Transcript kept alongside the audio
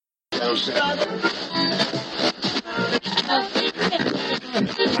This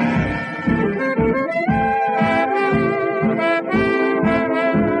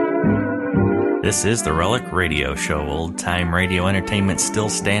is the Relic Radio Show, old-time radio entertainment still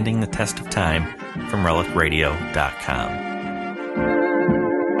standing the test of time, from relicradio.com.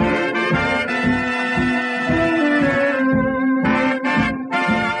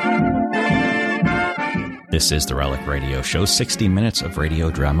 This is the Relic Radio Show, 60 minutes of radio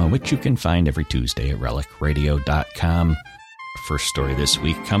drama, which you can find every Tuesday at relicradio.com. First story this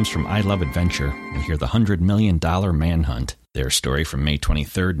week comes from I Love Adventure. We'll hear the $100 Million Manhunt, their story from May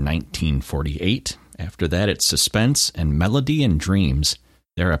 23rd, 1948. After that, it's Suspense and Melody and Dreams,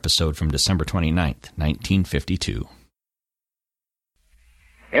 their episode from December 29th, 1952.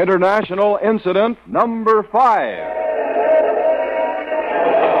 International Incident Number 5.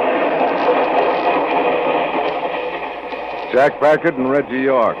 Jack Packard and Reggie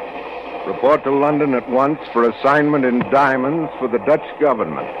York. Report to London at once for assignment in diamonds for the Dutch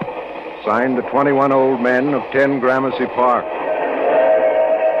government. Signed the 21 old men of 10 Gramercy Park.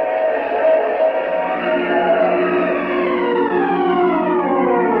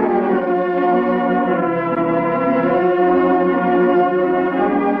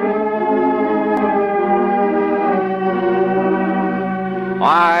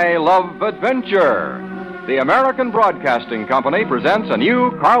 I Love Adventure. The American Broadcasting Company presents a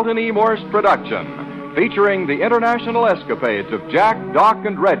new Carlton E. Morse production featuring the international escapades of Jack, Doc,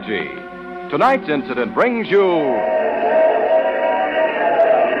 and Reggie. Tonight's incident brings you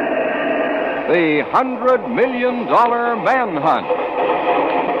the $100 Million Manhunt.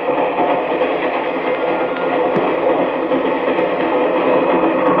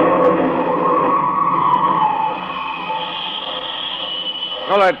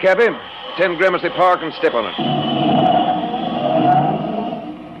 All right, Cappy. 10 Gramercy Park and step on it.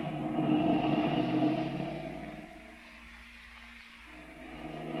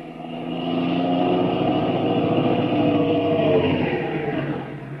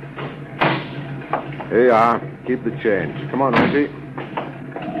 Here you are. Keep the change. Come on, Reggie.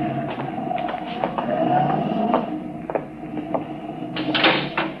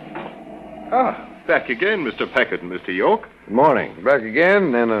 Back again, Mr. Packard and Mr. York. Good morning. Back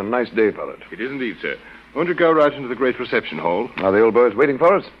again, and a nice day for it. It is indeed, sir. Won't you go right into the great reception hall? Are the old boys waiting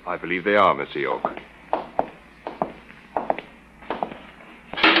for us? I believe they are, Mr. York.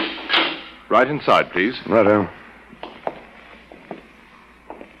 Right inside, please. Righto.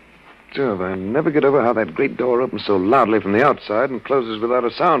 Jove, I never get over how that great door opens so loudly from the outside and closes without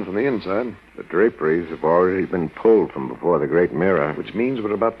a sound from the inside. The draperies have already been pulled from before the great mirror, which means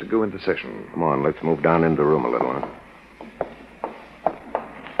we're about to go into session. Come on, let's move down into the room a little.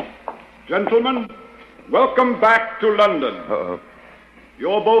 Gentlemen, welcome back to London. Uh-oh.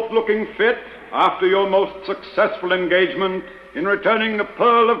 You're both looking fit after your most successful engagement in returning the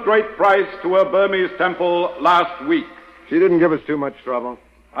pearl of great price to her Burmese temple last week. She didn't give us too much trouble.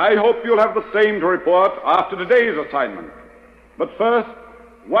 I hope you'll have the same to report after today's assignment. But first,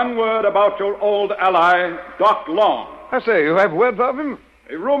 one word about your old ally, Doc Long. I say, you have word of him?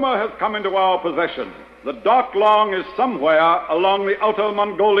 A rumor has come into our possession that Doc Long is somewhere along the outer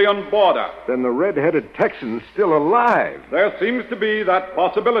Mongolian border. Then the red-headed Texan's still alive. There seems to be that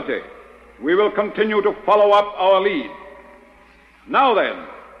possibility. We will continue to follow up our lead. Now then,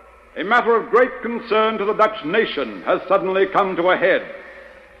 a matter of great concern to the Dutch nation has suddenly come to a head.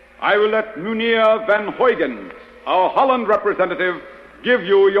 I will let Meneer Van Huygens, our Holland representative, give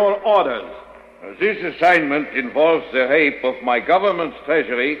you your orders. This assignment involves the rape of my government's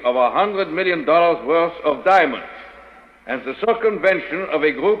treasury of $100 million worth of diamonds and the circumvention of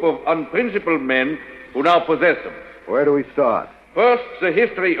a group of unprincipled men who now possess them. Where do we start? First, the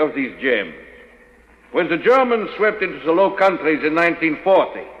history of these gems. When the Germans swept into the Low Countries in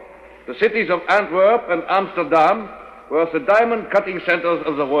 1940, the cities of Antwerp and Amsterdam were the diamond-cutting centers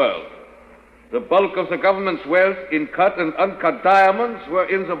of the world. The bulk of the government's wealth in cut and uncut diamonds were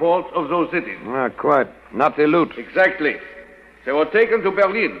in the vaults of those cities. Not quite. Not the loot. Exactly. They were taken to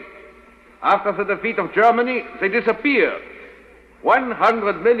Berlin. After the defeat of Germany, they disappeared.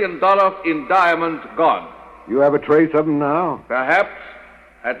 $100 million in diamonds gone. You have a trace of them now? Perhaps.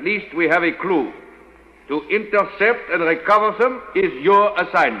 At least we have a clue. To intercept and recover them is your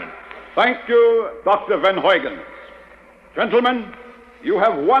assignment. Thank you, Dr. Van Huygens. Gentlemen, you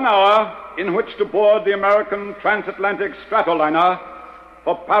have 1 hour in which to board the American transatlantic stratoliner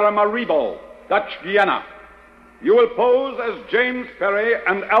for Paramaribo, Dutch Guiana. You will pose as James Perry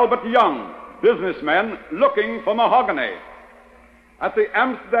and Albert Young, businessmen looking for mahogany. At the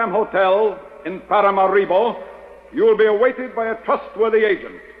Amsterdam Hotel in Paramaribo, you will be awaited by a trustworthy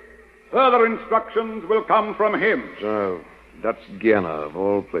agent. Further instructions will come from him. So, that's Guyana, of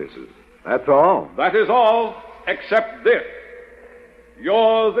all places. That's all? That is all, except this.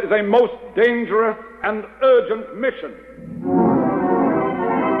 Yours is a most dangerous and urgent mission.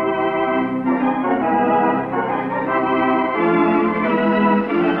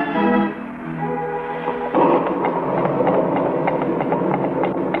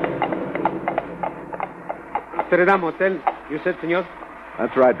 Amsterdam Hotel, you said, senor?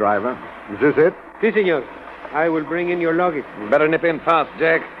 That's right, driver. Is this it? Si, senor. I will bring in your luggage. You better nip in fast,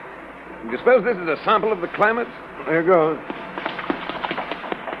 Jack. Do you suppose this is a sample of the climate? There you go.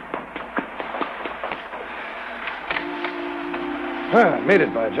 Ah, I made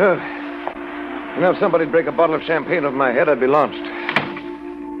it, by Jove. You know, if somebody'd break a bottle of champagne over my head, I'd be launched.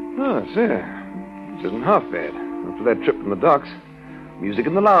 Oh, see. This isn't half bad. After that trip from the docks, music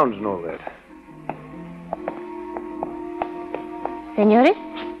in the lounge and all that. Senores?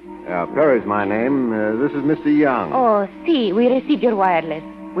 Perry's my name. This is Mr. Young. Oh, si. We received your wireless.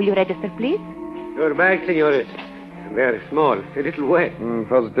 Will you register, please? Your bag, senores. Very small. A little wet.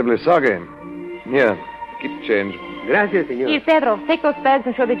 Positively soggy. Here, keep the change. Gracias, senor. Here, Pedro, take those bags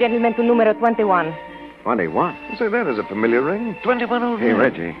and show the gentleman to numero 21. 21? Say, that is a familiar ring. 21 old Hey, man.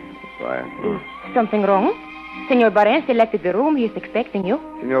 Reggie. Quiet. Something wrong? Senor Barin selected the room. He is expecting you.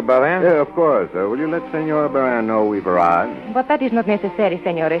 Senor Barin? Yeah, of course. Will you let Senor Baran know we've arrived? But that is not necessary,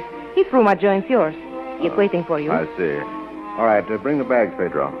 senores. His room adjoins yours. He is waiting for you. I see. All right, bring the bags,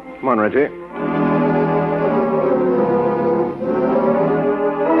 Pedro. Come on, Reggie.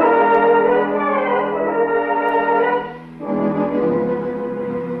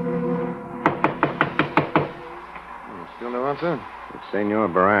 Still no answer? If Senor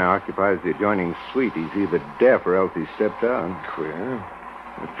Baran occupies the adjoining suite, he's either deaf or else he stepped out. Queer.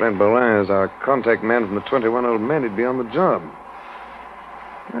 If friend Barin is our contact man from the 21 old man, he'd be on the job.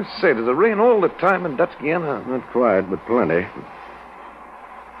 I say, does it rain all the time in Dutch Guiana? Not quite, but plenty.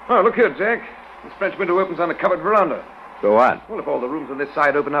 Oh, look here, Jack. This French window opens on a covered veranda. So what? Well, if all the rooms on this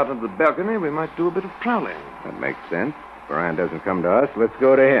side open out into the balcony, we might do a bit of prowling. That makes sense. If Baran doesn't come to us, let's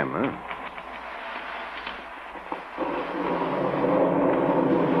go to him, huh?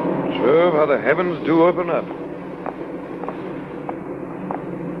 Sure, how the heavens do open up.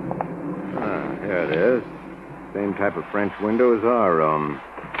 Here it is. Same type of French window as our room.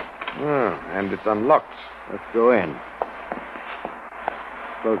 And it's unlocked. Let's go in.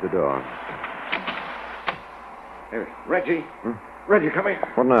 Close the door. Hey, Reggie. Reggie, come here.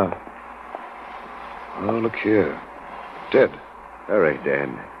 What now? Oh, look here. Dead. Very dead.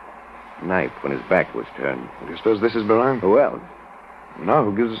 Knife when his back was turned. Do you suppose this is Barin? Who else? Now,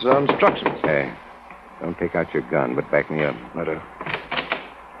 who gives us our instructions? Hey, don't take out your gun, but back me up. I do.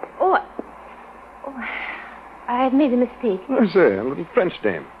 Oh, I have made a mistake. I say, a little French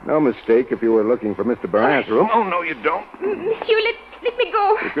dame. No mistake if you were looking for Mr. Baran's room. Oh, no, you don't. Monsieur, let me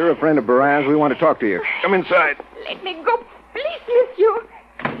go. If you're a friend of Baran's, we want to talk to you. Come inside. Let me go, please,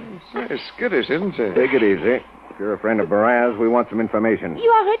 monsieur. Say, skittish, isn't she? Take it easy. If you're a friend of Baran's, we want some information.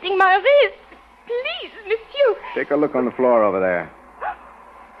 You are hurting my wrist. Please, monsieur. Take a look on the floor over there.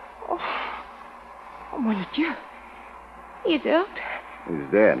 Oh, mon Dieu. He is hurt.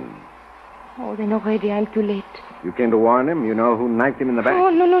 He's dead. Oh, then already I'm too late. You came to warn him? You know who knifed him in the back? Oh,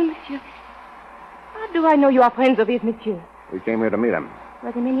 no, monsieur. How do I know you are friends of his, monsieur? We came here to meet him.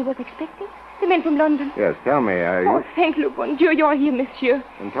 Were the men he was expecting? The men from London? Yes, tell me, are you... Oh, thank le bon Dieu, you are here, monsieur.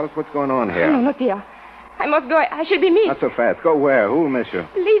 And tell us what's going on here. No, not here. I must go. I shall be missed. Not so fast. Go where? Who'll miss you?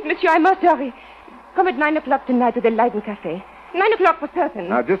 Please, monsieur, I must hurry. Come at 9 o'clock tonight to the Leiden Cafe. 9 o'clock for certain.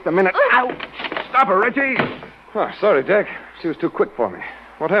 Now, just a minute. Ow! Stop her, Reggie! Oh, sorry, Jack. She was too quick for me.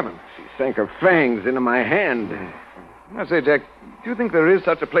 What happened? She sank her fangs into my hand. I say, Jack, do you think there is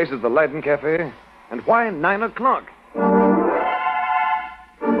such a place as the Leiden Cafe? And why 9 o'clock?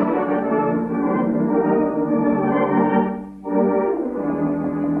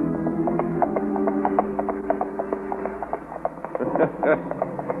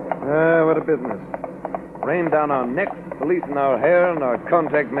 What a business. Rain down our necks, police in our hair, and our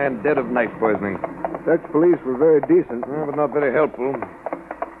contact man dead of knife poisoning. Dutch police were very decent. But not very helpful.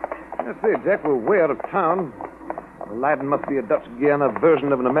 I say, Jack, we're way out of town. The Leiden must be a Dutch Guiana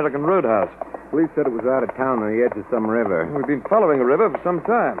version of an American roadhouse. Police said it was out of town on the edge of some river. We've been following a river for some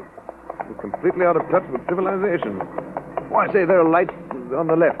time. We're completely out of touch with civilization. Why, say, there are lights on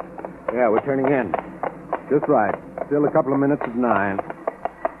the left. Yeah, we're turning in. Just right. Still a couple of minutes of 9.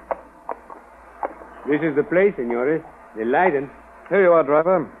 This is the place, senores. The Leiden. Here you are,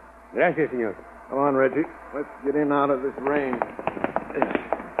 driver. Gracias, senor. Come on, Reggie. Let's get in out of this rain.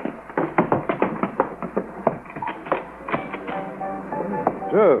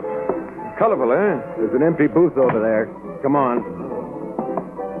 Joe, colorful, eh? There's an empty booth over there. Come on.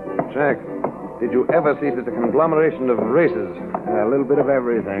 Jack, did you ever see such a conglomeration of races? A little bit of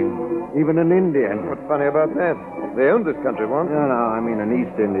everything. Even an Indian. What's funny about that? They owned this country once. No, I mean an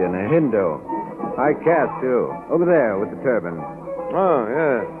East Indian, a Hindu. High caste, too. Over there with the turban. Oh,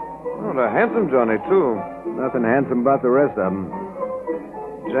 yeah. Oh, a handsome Johnny, too. Nothing handsome about the rest of them.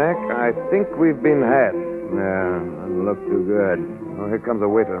 Jack, I think we've been had. Yeah, doesn't look too good. Oh, here comes a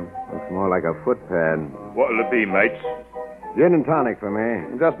waiter. Looks more like a footpad. What'll it be, mates? Gin and tonic for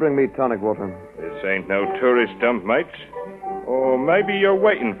me. Just bring me tonic water. This ain't no tourist dump, mates. Or maybe you're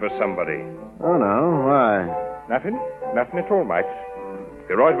waiting for somebody. Oh, no. Why? Nothing? Nothing at all, mates.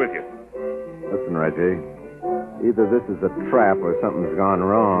 Be right with you. Listen, Reggie. Either this is a trap or something's gone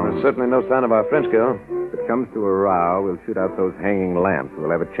wrong. There's certainly no sign of our French girl. If it comes to a row, we'll shoot out those hanging lamps.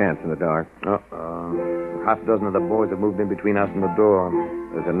 We'll have a chance in the dark. Half a dozen of the boys have moved in between us and the door.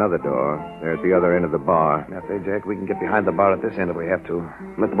 There's another door. They're at the other end of the bar. Now, say, Jack, we can get behind the bar at this end if we have to.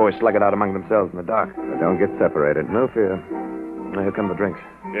 Let the boys slug it out among themselves in the dark. But don't get separated. No fear. Now, here come the drinks.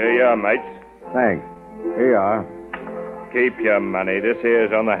 Here you are, mates. Thanks. Here you are. Keep your money. This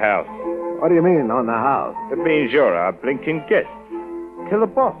here's on the house. What do you mean, on the house? It means you're our blinking guest. Till the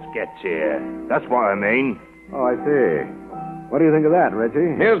boss gets here. That's what I mean. Oh, I see. What do you think of that,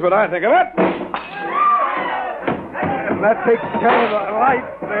 Reggie? Here's what I think of it. That takes care of the light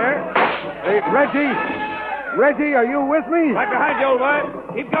there. Hey, Reggie, are you with me? Right behind you, old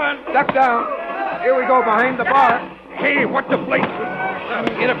boy. Keep going. Duck down. Here we go behind the bar. Hey, what the place?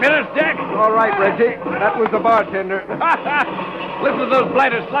 Interference, Jack? All right, Reggie. That was the bartender. Listen to those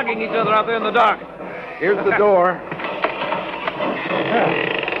blighters slugging each other out there in the dark. Here's the door.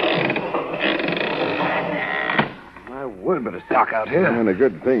 My word, but it's dark out here. And a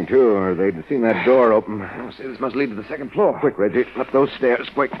good thing, too, or they'd have seen that door open. Oh, say, this must lead to the second floor. Quick, Reggie. Up those stairs.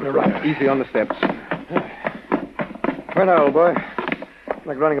 Quick. Right. Easy on the steps. Where now, old boy?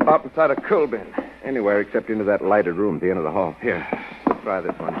 Like running about inside a coal bin. Anywhere except into that lighted room at the end of the hall. Here. Let's try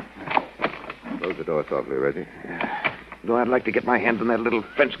this one. Close the door softly, Reggie. Though I'd like to get my hands on that little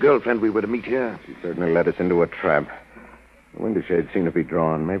French girlfriend we were to meet here. She certainly led us into a trap. The window shades seem to be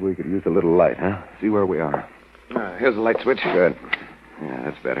drawn. Maybe we could use a little light, huh? See where we are. Here's the light switch. Good. Yeah,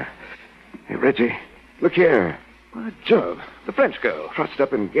 that's better. Hey, Reggie, Look here. by Jove, the French girl. Trussed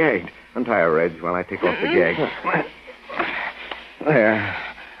up and gagged. Untie her, Reg, while I take off the gag. There.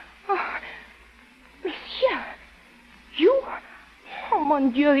 Oh, monsieur, you? Oh,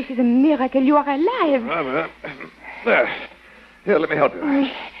 mon Dieu, this is a miracle. You are alive. There. Here, let me help you. Oh,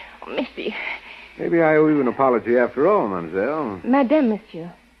 merci. Maybe I owe you an apology after all, mademoiselle. Madame,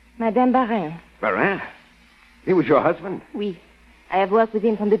 monsieur. Madame Barin. Barin? He was your husband? Oui. I have worked with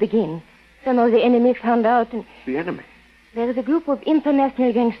him from the beginning. Somehow the enemy found out, and The enemy? there is a group of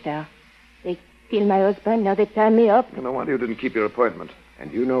international gangsters. They killed my husband, now they tie me up. No wonder you didn't keep your appointment.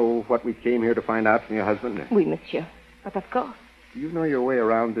 And you know what we came here to find out from your husband? Oui, monsieur. But of course. Do you know your way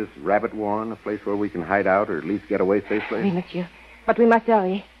around this rabbit warren, a place where we can hide out or at least get away safely? Oui, monsieur. But we must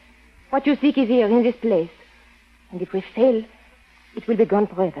hurry. What you seek is here, in this place. And if we fail, it will be gone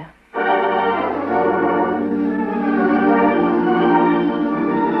forever.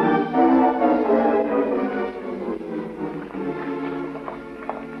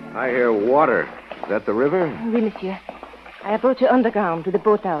 I hear water. Is that the river? Oui, monsieur. I have brought you underground to the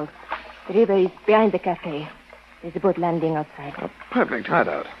boathouse. The river is behind the cafe. There's a boat landing outside. A perfect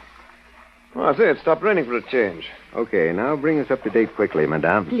hideout. Oh, I say, it stopped raining for a change. Okay, now bring us up to date quickly,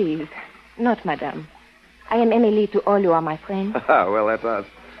 madame. Please. Not madame. I am Emily to all you are my friends. Well, that's us.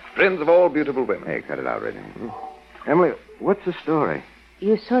 Friends of all beautiful women. Hey, cut it out, Reggie. Emily, what's the story?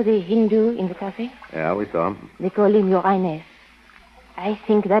 You saw the Hindu in the cafe? Yeah, we saw him. They call him Your Highness. I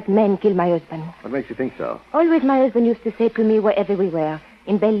think that man killed my husband. What makes you think so? Always my husband used to say to me wherever we were.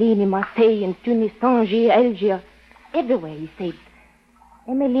 In Berlin, in Marseille, in Tunis, Tangier, Algiers. Everywhere he said,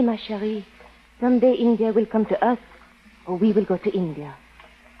 Emily, ma chérie, someday India will come to us, or we will go to India.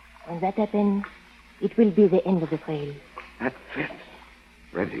 When that happens, it will be the end of the trail. That fits.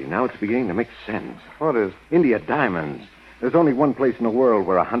 Reggie, now it's beginning to make sense. What is? India diamonds. There's only one place in the world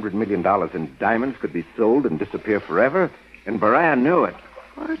where $100 million in diamonds could be sold and disappear forever, and Baran knew it.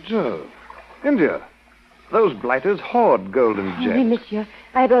 By Jove. India. Those blighters hoard gold and Oui, gems. monsieur.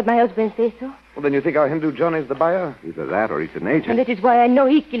 I heard my husband say so. Well, then you think our Hindu Johnny's the buyer? Either that or he's an And agent. that is why I know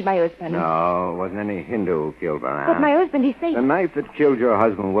he killed my husband. No, it wasn't any Hindu who killed Baran. But my husband, he said... The knife that killed your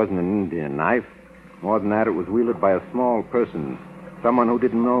husband wasn't an Indian knife. More than that, it was wielded by a small person. Someone who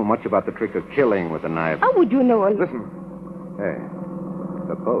didn't know much about the trick of killing with a knife. How would you know all... Listen. Hey,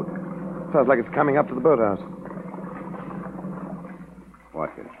 the boat. Sounds like it's coming up to the boathouse.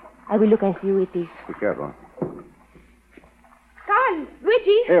 Watch it. I will look and see who it is. Be careful. Carl,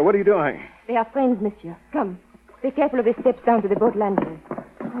 Luigi. Hey, what are you doing? They are friends, monsieur. Come. Be careful of the steps down to the boat landing.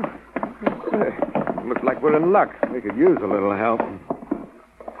 Looks like we're in luck. We could use a little help.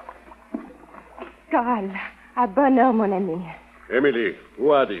 Carl, à bonne heure, mon ami. Emily,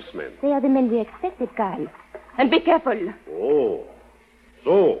 who are these men? They are the men we expected, Carl. And be careful. Oh.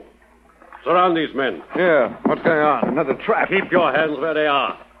 So, surround these men. Yeah, what's going on? Another trap. Keep your hands where they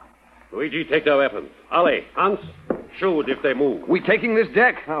are. Luigi, take their weapons. Ali, Hans, shoot if they move. We taking this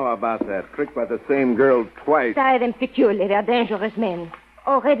deck? How about that? Tricked by the same girl twice. Tie them securely. They are dangerous men.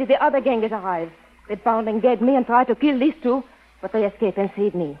 Already the other gang has arrived. They bound and gagged me and tried to kill these two, but they escaped and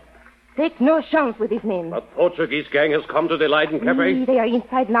saved me. Take no chance with these men. A Portuguese gang has come to the Leiden Cafe? They are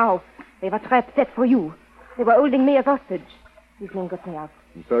inside now. They have a trap set for you. They were holding me as hostage. These men got me out.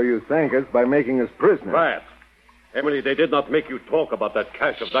 And so you thank us by making us prisoners. Quiet. Emily, they did not make you talk about that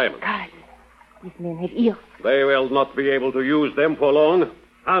cache of diamonds. Carl, these men have ears. They will not be able to use them for long.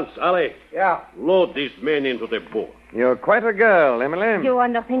 Hans, Ali. Yeah. Load these men into the boat. You're quite a girl, Emily. You are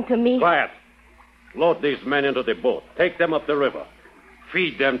nothing to me. Quiet. Load these men into the boat. Take them up the river.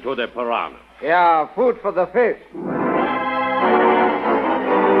 Feed them to the piranhas. Yeah, food for the fish.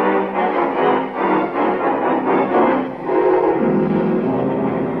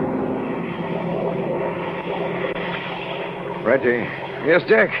 Reggie, Yes,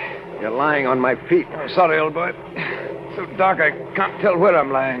 Jack. you're lying on my feet. Oh, sorry, old boy. So dark I can't tell where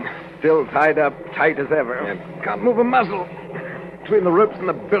I'm lying. Still tied up tight as ever. I can't move a muscle. Between the ropes and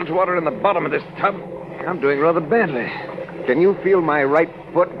the bilge water in the bottom of this tub, I'm doing rather badly. Can you feel my right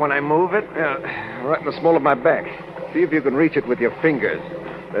foot when I move it? Yeah, right in the small of my back. See if you can reach it with your fingers.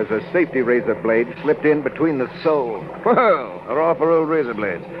 There's a safety razor blade slipped in between the sole. Well, they're all for old razor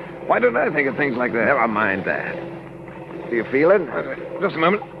blades. Why don't I think of things like that? Never mind that. Do you feel it? Just a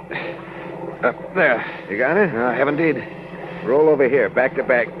moment. There. You got it? I have indeed. Roll over here, back to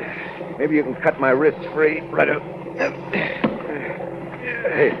back. Maybe you can cut my wrists free. Right.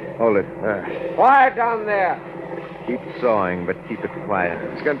 Hey, hold it. Quiet down there. Keep sawing, but keep it quiet.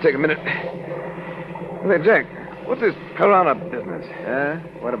 It's going to take a minute. Hey, Jack, what's this piranha business?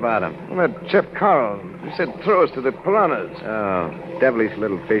 What about him? Well, that chef Carl, he said throw us to the piranhas. Oh, devilish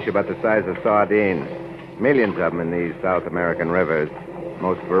little fish about the size of sardines. Millions of them in these South American rivers.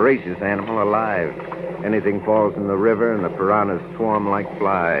 Most voracious animal alive. Anything falls in the river and the piranhas swarm like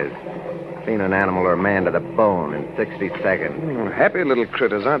flies. Clean an animal or a man to the bone in 60 seconds. Happy little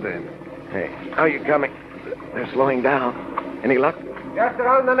critters, aren't they? Hey, how you coming? They're slowing down. Any luck? Just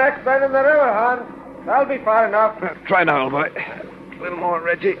around the next bend in the river, Hans. That'll be far enough. Try now, old boy. A little more,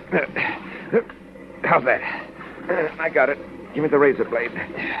 Reggie. How's that? I got it. Give me the razor blade.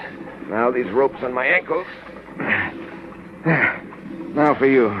 Now these ropes on my ankles. Now for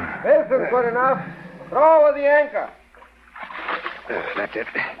you. This is good enough. Throw over the anchor. That's it.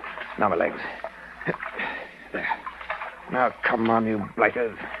 Now my legs. There. Now come on, you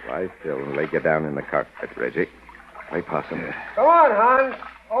blighters. Lie still and lay you down in the cockpit, Reggie. Play possum. Come on, Hans.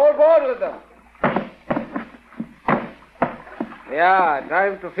 All board with them. Yeah,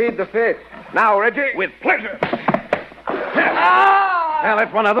 time to feed the fish. Now, Reggie. With pleasure. Well,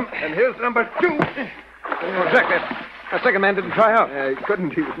 that's one of them. And here's number 2. Oh, Jack, that second man didn't try out. He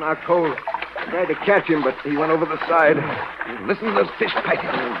couldn't. He was knocked cold. I tried to catch him, but he went over the side. Listen to those fish piping.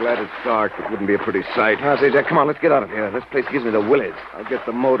 I'm glad it's dark. It wouldn't be a pretty sight. I say, Jack, come on, let's get out of here. This place gives me the willies. I'll get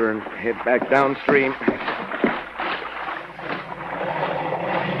the motor and head back downstream.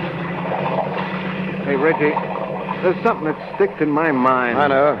 Hey, Reggie, there's something that sticks in my mind. I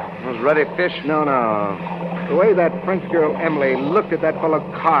know. Those ruddy fish. No. The way that French girl Emily looked at that fellow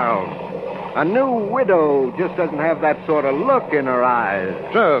Carl. A new widow just doesn't have that sort of look in her eyes.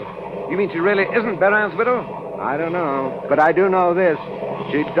 So, you mean she really isn't Baron's widow? I don't know. But I do know this.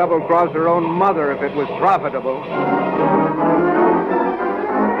 She'd double-cross her own mother if it was profitable.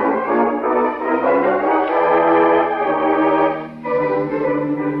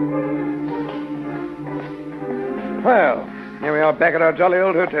 Well, here we are back at our jolly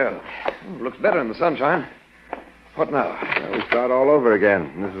old hotel. Looks better in the sunshine. What now? Well, we start all over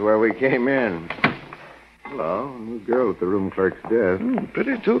again. This is where we came in. Hello, new girl at the room clerk's desk.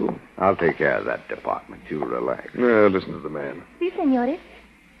 Pretty, too. I'll take care of that department. You relax. Listen to the man. Si, senores.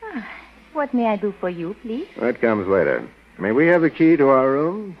 What may I do for you, please? That comes later. May we have the key to our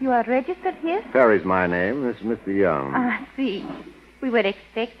room? You are registered here? Perry's my name. This is Mr. Young. Si. We were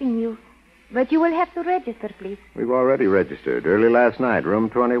expecting you. But you will have to register, please. We've already registered. Early last night, room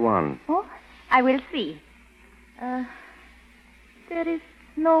 21. Oh, I will see. There is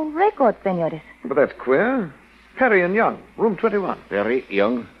no record, senores. But that's queer. Perry and Young, room 21. Perry,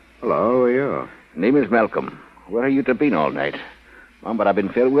 Young, Hello, who are you? Name is Malcolm. Where have you been all night? Mom, but I've been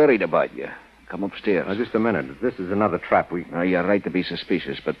fair worried about you. Come upstairs. Just a minute. This is another trap You're right to be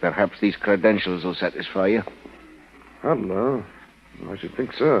suspicious, but perhaps these credentials will satisfy you. I don't know. I should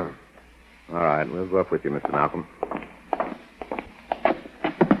think so. All right, we'll go up with you, Mr. Malcolm.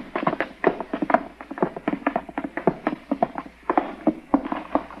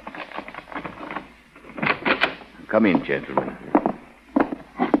 Come in, gentlemen.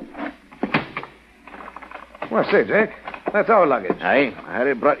 Well, say, Jack, that's our luggage. Aye, I had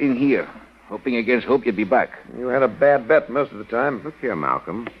it brought in here, hoping against hope you'd be back. You had a bad bet most of the time. Look here,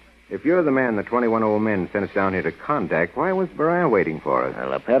 Malcolm. If you're the man the 21 old men sent us down here to contact, why was Barin waiting for us?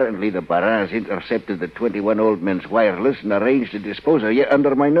 Well, apparently the Barins intercepted the 21 old men's wireless and arranged to dispose of you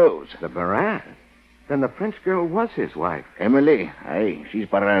under my nose. The Barin? Then the French girl was his wife. Emily? Aye, she's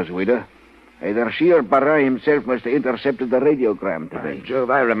Barin's widow. Either she or Barin himself must have intercepted the radiogram today. By Jove,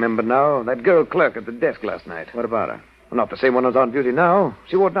 I remember now. That girl clerk at the desk last night. What about her? Well, not the same one who's on duty now.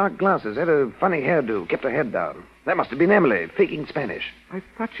 She wore dark glasses, had a funny hairdo, kept her head down. That must have been Emily, faking Spanish. I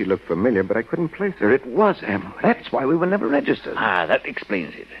thought she looked familiar, but I couldn't place her. It was Emily. That's why we were never registered. That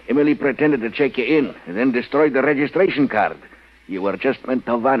explains it. Emily pretended to check you in and then destroyed the registration card. You were just meant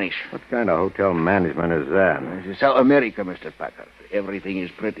to vanish. What kind of hotel management is that? This is South America, Mr. Packard. Everything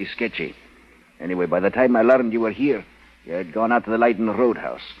is pretty sketchy. Anyway, by the time I learned you were here, you had gone out to the Leiden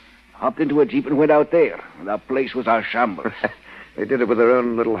Roadhouse. Hopped into a jeep and went out there. The place was a shambles. They did it with their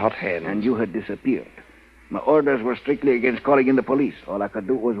own little hot hands. And you had disappeared. My orders were strictly against calling in the police. All I could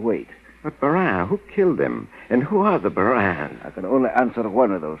do was wait. But Barin, who killed him? And who are the Barins? I can only answer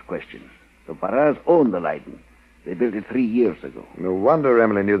one of those questions. The Barins own the Leiden. They built it 3 years ago. No wonder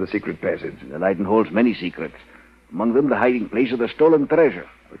Emily knew the secret passage. The Leiden holds many secrets. Among them, the hiding place of the stolen treasure.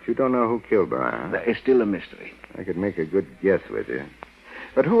 But you don't know who killed Barin. That is still a mystery. I could make a good guess with you.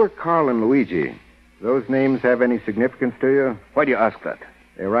 But who are Carl and Luigi? Those names have any significance to you? Why do you ask that?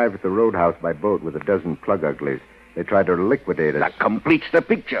 They arrived at the roadhouse by boat with a dozen plug uglies. They tried to liquidate us. That completes the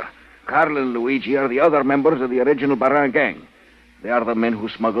picture. Carl and Luigi are the other members of the original Barin gang. They are the men who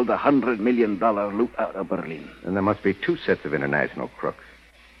smuggled the $100 million loot out of Berlin. And there must be 2 sets of international crooks.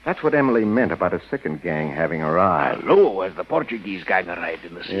 That's what Emily meant about a second gang having arrived. Hello, as the Portuguese gang arrived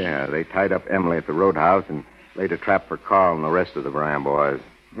in the sea. Yeah, they tied up Emily at the roadhouse and laid a trap for Carl and the rest of the Barin boys.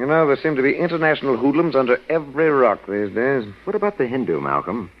 You know, there seem to be international hoodlums under every rock these days. What about the Hindu,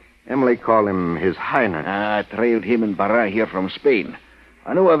 Malcolm? Emily called him His Highness. I trailed him and Barin here from Spain.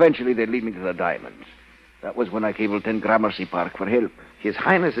 I knew eventually they'd lead me to the diamonds. That was when I cabled 10 Gramercy Park for help. His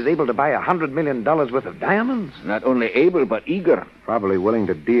Highness is able to buy $100 million worth of diamonds? Not only able, but eager. Probably willing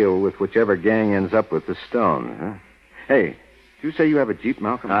to deal with whichever gang ends up with the stone, huh? Hey, did you say you have a Jeep,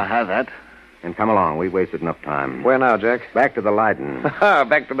 Malcolm? I have that. And come along. We've wasted enough time. Where now, Jack? Back to the Leiden.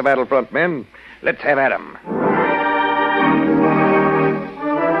 Back to the battlefront, men. Let's have at 'em.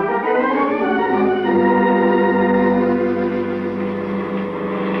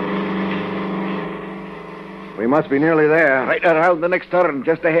 We must be nearly there. Right around the next turn,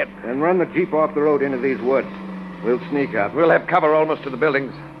 just ahead. And run the Jeep off the road into these woods. We'll sneak up. We'll have cover almost to the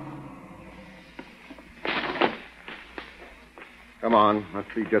buildings. Come on.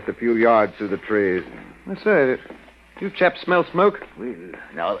 Must be just a few yards through the trees. I say, you chaps smell smoke? Well,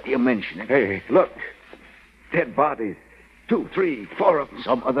 now you mention it. Hey, look. Dead bodies. 2, 3, 4 of them.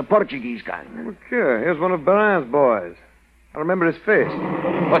 Some of the Portuguese gang. Look here. Here's one of Barin's boys. I remember his face.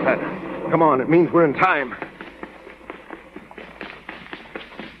 What's that? Come on. It means we're in time.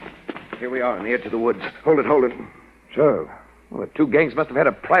 Here we are on the edge of the woods. Hold it, hold it. So, well, the 2 gangs must have had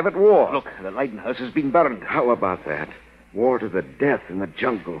a private war. Look, the Leiden house has been burned. How about that? War to the death in the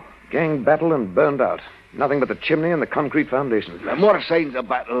jungle. Gang battle and burned out. Nothing but the chimney and the concrete foundations. There are more signs of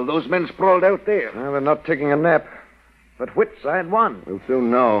battle. Those men sprawled out there. Well, they're not taking a nap. But which side won? We'll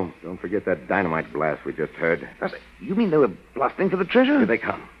soon know. Don't forget that dynamite blast we just heard. You mean they were blasting for the treasure? Here they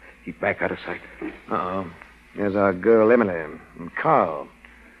come. Keep back out of sight. Uh-oh. Here's our girl, Emily, and Carl.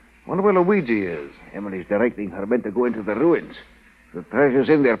 Wonder where Luigi is. Emily's directing her men to go into the ruins. The treasure's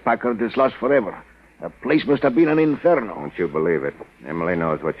in there, Packard. It's lost forever. The place must have been an inferno. Don't you believe it? Emily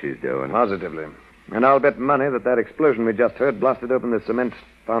knows what she's doing. Positively. And I'll bet money that explosion we just heard blasted open the cement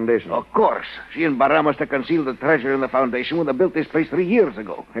foundation. Of course. She and Barin must have concealed the treasure in the foundation when they built this place 3 years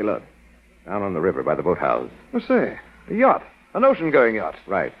ago. Hey, look. Down on the river by the boathouse. Let's say, a yacht. An ocean-going yacht.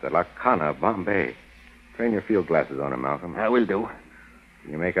 Right, the La Cana, Bombay. Train your field glasses on him, Malcolm. I will do.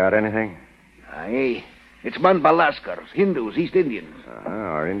 Can you make out anything? Aye. It's Manbalaskars, Hindus, East Indians.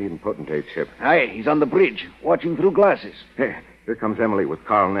 Our Indian potentate ship. Aye, he's on the bridge, watching through glasses. Hey, here comes Emily with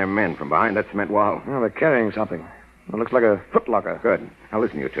Carl and their men from behind that cement wall. Oh, they're carrying something. It looks like a footlocker. Good. Now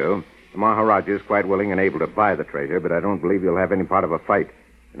listen, you two. The Maharaja is quite willing and able to buy the treasure, but I don't believe you'll have any part of a fight.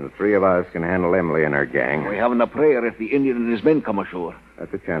 And the three of us can handle Emily and her gang. We haven't a prayer if the Indian and his men come ashore.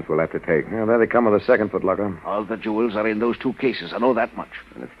 That's a chance we'll have to take. Yeah, there they come with the second footlocker. All the jewels are in those 2 cases. I know that much.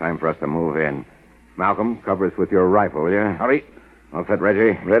 And it's time for us to move in. Malcolm, cover us with your rifle, will you? Hurry. All set,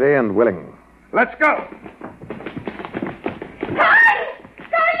 Reggie? Ready and willing. Let's go.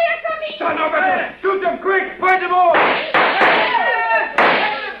 Son of a... Shoot them quick! Fight them all!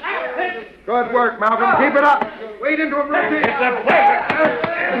 Good work, Malcolm. Keep it up. Wade into him, Reggie. It's a pleasure.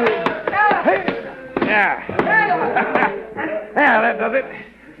 Yeah, that does it.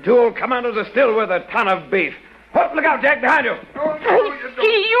 2 old commanders are still with a ton of beef. Oh, look out, Jack, behind you. I'll kill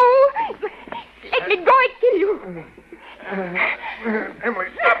you. Let me go, I kill you. Emily,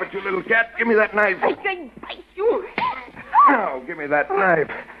 stop it, you little cat. Give me that knife. I can bite you. Oh, give me that knife.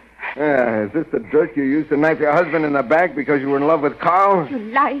 Is this the dirt you used to knife your husband in the back because you were in love with Carl? You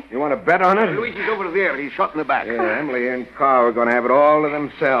lie. You want to bet on it? Luigi's over there. He's shot in the back. Yeah, Emily and Carl are going to have it all to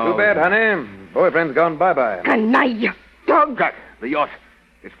themselves. Too bad, honey. Boyfriend's gone bye-bye. Canaille. Dog. Jack, the yacht.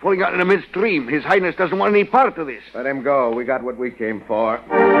 It's pulling out in a midstream. His Highness doesn't want any part of this. Let him go. We got what we came for.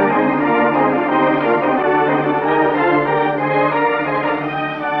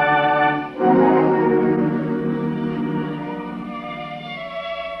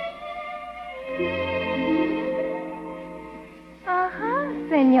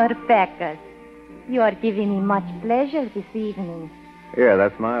 Senor Packard, you are giving me much pleasure this evening. Yeah,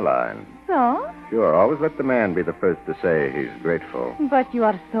 that's my line. So? Sure, always let the man be the first to say he's grateful. But you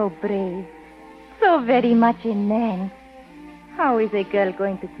are so brave. So very much a man. How is a girl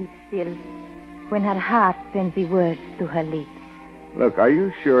going to keep still when her heart sends the words to her lips? Look, are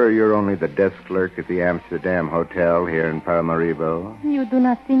you sure you're only the desk clerk at the Amsterdam Hotel here in Paramaribo? You do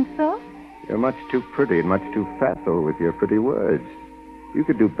not think so? You're much too pretty and much too facile with your pretty words. You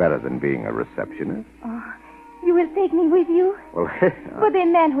could do better than being a receptionist. Oh, you will take me with you? Well, But a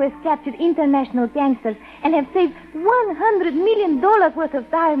man who has captured international gangsters and have saved $100 million worth of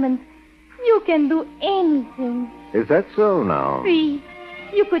diamonds, you can do anything. Is that so now? See,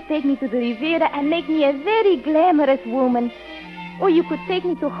 you could take me to the Riviera and make me a very glamorous woman. Or you could take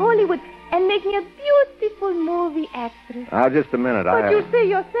me to Hollywood and make me a beautiful movie actress. Now, just a minute. But you say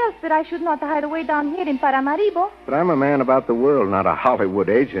yourself that I should not hide away down here in Paramaribo. But I'm a man about the world, not a Hollywood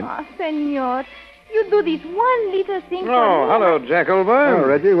agent. Ah, senor, you do this one little thing for Oh, me. hello, Jack, old boy. Oh,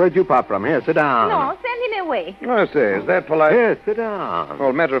 Reggie, where'd you pop from? Here, sit down. No, send him away. I say, is that polite? Here, sit down.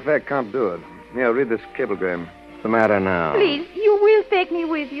 Well, matter of fact, can't do it. Here, read this cablegram. What's the matter now? Please, you will take me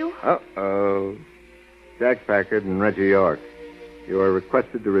with you. Uh-oh. Jack Packard and Reggie York. You are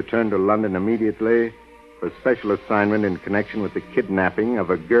requested to return to London immediately for special assignment in connection with the kidnapping of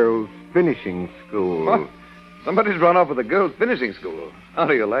a girls' finishing school. What? Somebody's run off with a girls' finishing school. How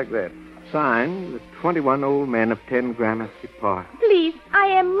do you like that? Signed, the 21 old men of 10 Gramercy Park. Please, I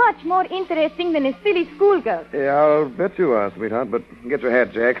am much more interesting than a silly schoolgirl. Yeah, I'll bet you are, sweetheart, but get your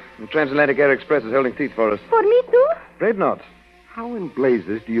hat, Jack. The Transatlantic Air Express is holding teeth for us. For me, too? Afraid not. How in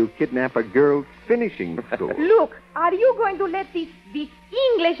blazes do you kidnap a girls' finishing school? Look, are you going to let this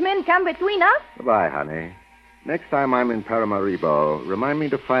Englishman come between us? Goodbye, honey. Next time I'm in Paramaribo, remind me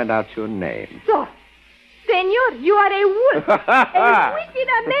to find out your name. So, senor, you are a wolf. A wicked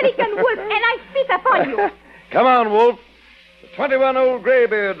American wolf, and I spit upon you. Come on, Wolf. The 21 old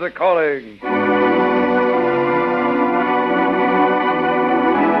graybeards are calling.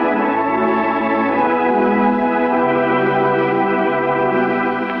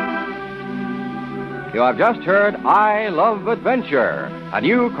 You have just heard I Love Adventure, a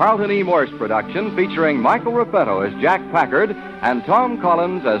new Carlton E. Morse production featuring Michael Repetto as Jack Packard and Tom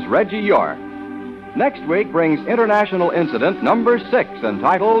Collins as Reggie York. Next week brings International Incident number 6,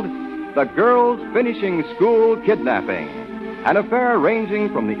 entitled The Girls' Finishing School Kidnapping, an affair ranging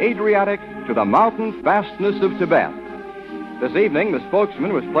from the Adriatic to the mountain fastness of Tibet. This evening, the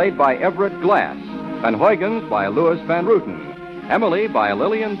spokesman was played by Everett Glass, Van Huygens by Louis Van Ruten, Emily by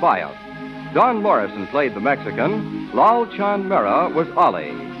Lillian Bayot. Don Morrison played the Mexican. Lal Chan Mera was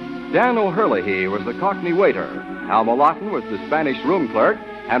Ali. Dan O'Herlihy was the Cockney waiter. Alma Lawton was the Spanish room clerk.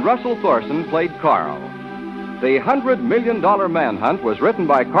 And Russell Thorson played Carl. The $100 Million Manhunt was written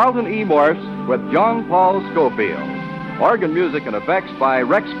by Carlton E. Morse with John Paul Schofield. Organ music and effects by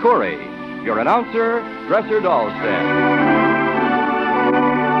Rex Corey. Your announcer, Dresser Dahlstedt.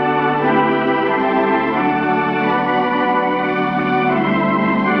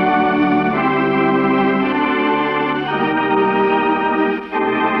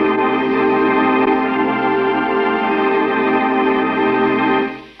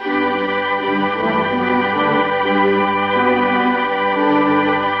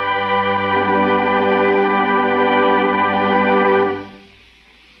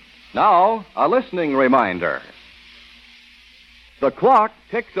 Now, a listening reminder. The clock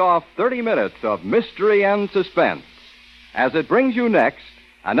ticked off 30 minutes of mystery and suspense as it brings you next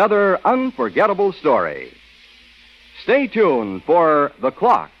another unforgettable story. Stay tuned for The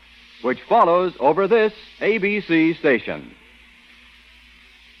Clock, which follows over this ABC station.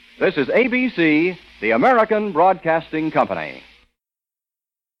 This is ABC, the American Broadcasting Company.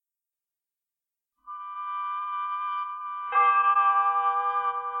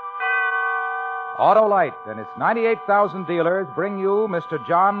 Autolite and its 98,000 dealers bring you Mr.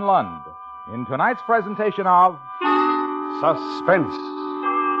 John Lund in tonight's presentation of Suspense.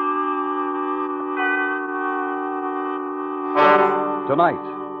 Tonight,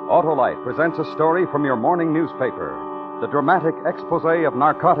 Autolite presents a story from your morning newspaper, the dramatic expose of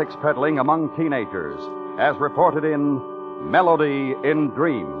narcotics peddling among teenagers, as reported in Melody in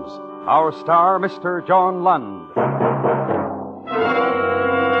Dreams. Our star, Mr. John Lund.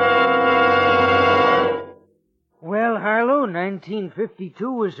 Well, Harlow,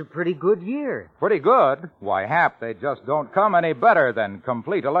 1952 was a pretty good year. Pretty good? Why, Hap, they just don't come any better than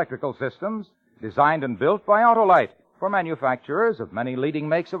complete electrical systems designed and built by Autolite for manufacturers of many leading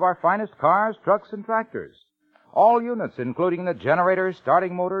makes of our finest cars, trucks, and tractors. All units, including the generator,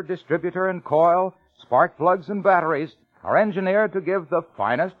 starting motor, distributor, and coil, spark plugs, and batteries, are engineered to give the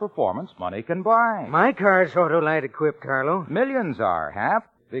finest performance money can buy. My car's Autolite equipped, Harlow. Millions are, Hap,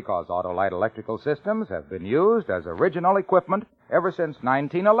 because Autolite electrical systems have been used as original equipment ever since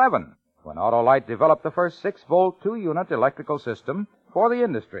 1911, when Autolite developed the first 6-volt 2-unit electrical system for the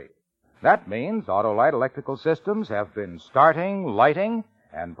industry. That means Autolite electrical systems have been starting, lighting,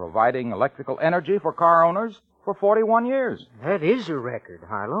 and providing electrical energy for car owners for 41 years. That is a record,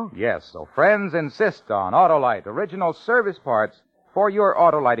 Harlow. Yes, so friends insist on Autolite original service parts for your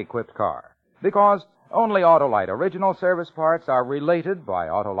Autolite-equipped car, because only Autolite original service parts are related by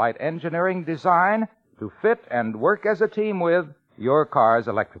Autolite engineering design to fit and work as a team with your car's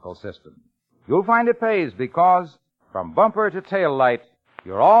electrical system. You'll find it pays because from bumper to tail light,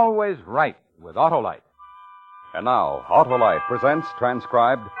 you're always right with Autolite. And now, Autolite presents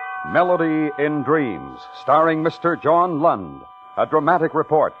transcribed Melody in Dreams, starring Mr. John Lund, a dramatic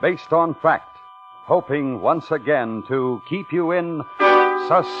report based on fact, hoping once again to keep you in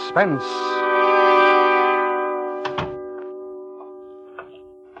suspense.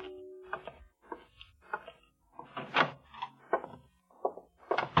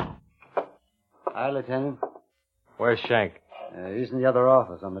 Hi, Lieutenant. Where's Shank? He's in the other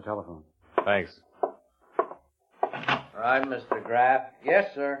office on the telephone. Thanks. Right, Mr. Graff.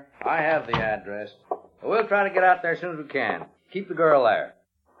 Yes, sir. I have the address. We'll try to get out there as soon as we can. Keep the girl there.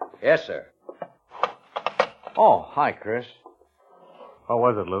 Yes, sir. Oh, hi, Chris. What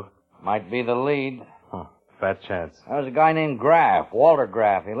was it, Lou? Might be the lead. Huh. Fat chance. There's a guy named Graff, Walter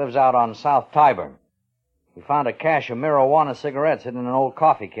Graff. He lives out on South Tyburn. He found a cache of marijuana cigarettes hidden in an old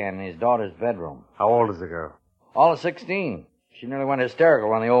coffee can in his daughter's bedroom. How old is the girl? All of 16. She nearly went hysterical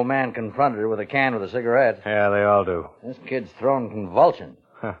when the old man confronted her with a can with the cigarettes. Yeah, they all do. This kid's throwing convulsions.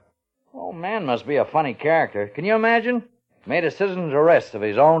 Huh. Old man must be a funny character. Can you imagine? Made a citizen's arrest of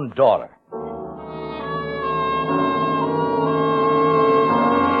his own daughter.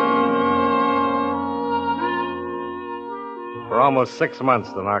 For almost 6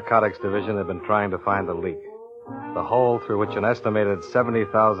 months, the Narcotics Division had been trying to find the leak. The hole through which an estimated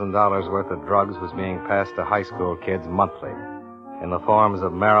 $70,000 worth of drugs was being passed to high school kids monthly, in the forms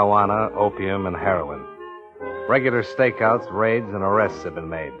of marijuana, opium, and heroin. Regular stakeouts, raids, and arrests had been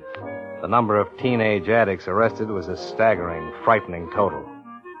made. The number of teenage addicts arrested was a staggering, frightening total.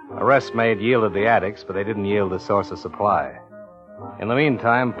 Arrests made yielded the addicts, but they didn't yield the source of supply. In the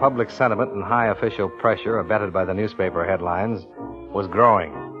meantime, public sentiment and high official pressure, abetted by the newspaper headlines, was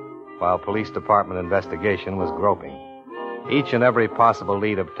growing, while police department investigation was groping. Each and every possible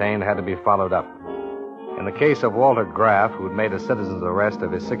lead obtained had to be followed up. In the case of Walter Graff, who'd made a citizen's arrest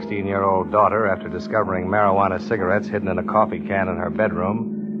of his 16-year-old daughter after discovering marijuana cigarettes hidden in a coffee can in her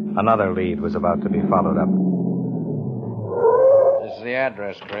bedroom, another lead was about to be followed up. This is the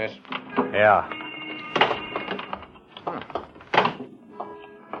address, Chris. Yeah.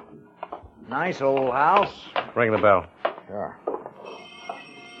 Nice old house. Ring the bell. Sure.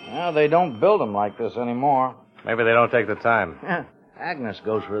 Well, they don't build them like this anymore. Maybe they don't take the time. Agnes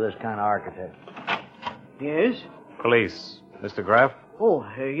goes for this kind of architect. Yes? Police. Mr. Graff? Oh,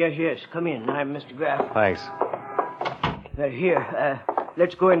 yes. Come in. I'm Mr. Graff. Thanks. Here,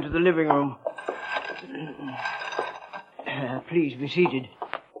 let's go into the living room. Please be seated.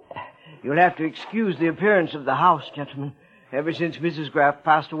 You'll have to excuse the appearance of the house, gentlemen. Ever since Mrs. Graff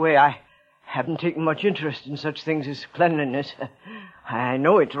passed away, I haven't taken much interest in such things as cleanliness. I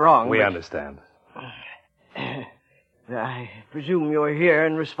know it's wrong. We but understand. I presume you're here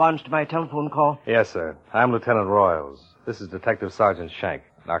in response to my telephone call? Yes, sir. I'm Lieutenant Royals. This is Detective Sergeant Shank,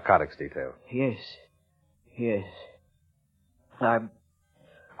 narcotics detail. Yes. I'm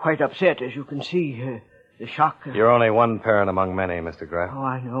quite upset, as you can see. The shock. You're only one parent among many, Mr. Graff. Oh,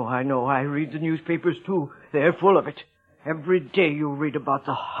 I know. I read the newspapers, too. They're full of it. Every day you read about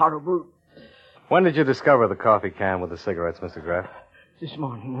the horrible... When did you discover the coffee can with the cigarettes, Mr. Graff? This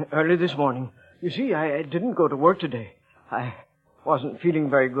morning. Early this morning. You see, I didn't go to work today. I wasn't feeling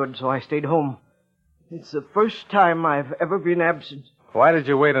very good, so I stayed home. It's the first time I've ever been absent. Why did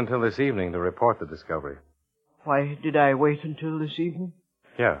you wait until this evening to report the discovery? Why did I wait until this evening?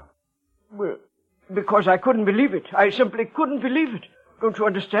 Yeah. Well, because I couldn't believe it. I simply couldn't believe it. Don't you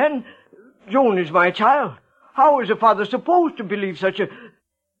understand? Joan is my child. How is a father supposed to believe such a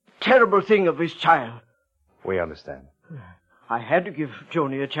terrible thing of his child? We understand. I had to give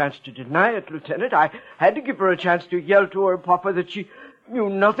Joni a chance to deny it, Lieutenant. I had to give her a chance to yell to her papa that she knew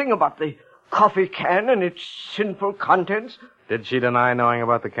nothing about the coffee can and its sinful contents. Did she deny knowing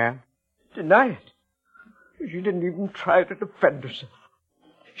about the can? Deny it? She didn't even try to defend herself.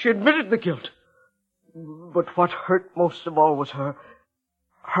 She admitted the guilt. But what hurt most of all was her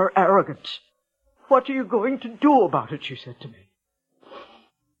arrogance. What are you going to do about it, she said to me.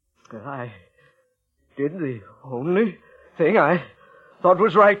 I did the only thing I thought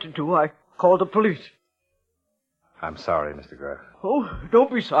was right to do. I called the police. I'm sorry, Mr. Graff. Oh,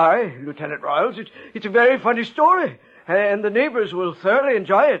 don't be sorry, Lieutenant Royals. It's a very funny story, and the neighbors will thoroughly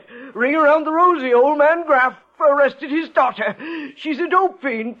enjoy it. Ring around the rosy. Old man Graff arrested his daughter. She's a dope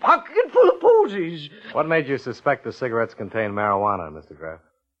fiend, pocket full of posies. What made you suspect the cigarettes contained marijuana, Mr. Graff?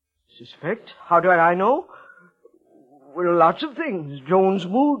 Suspect? How do I know? Well, lots of things. Joan's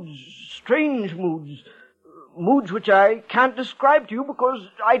moods, strange moods. Moods which I can't describe to you because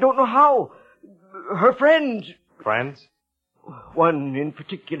I don't know how. Her friends. Friends? One in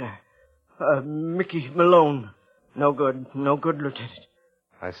particular. Mickey Malone. No good, Lieutenant.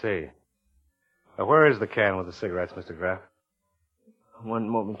 I see. Where is the can with the cigarettes, Mr. Graff? One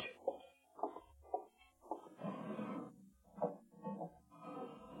moment.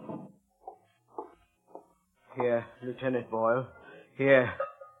 Here, Lieutenant Boyle. Here.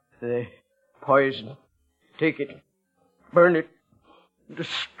 The poison. Take it. Burn it.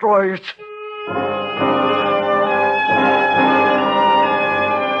 Destroy it.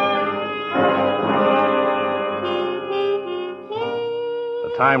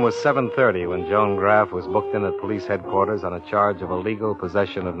 The time was 7:30 when Joan Graff was booked in at police headquarters on a charge of illegal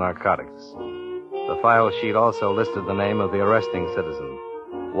possession of narcotics. The file sheet also listed the name of the arresting citizen,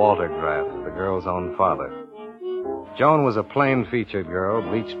 Walter Graff, the girl's own father. Joan was a plain-featured girl,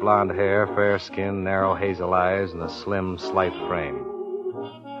 bleached blonde hair, fair skin, narrow hazel eyes, and a slim, slight frame.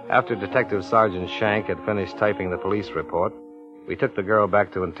 After Detective Sergeant Shank had finished typing the police report, we took the girl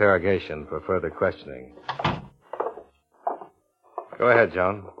back to interrogation for further questioning. Go ahead,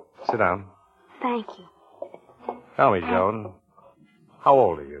 Joan. Sit down. Thank you. Tell me, Joan, how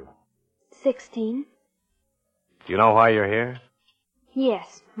old are you? 16. Do you know why you're here?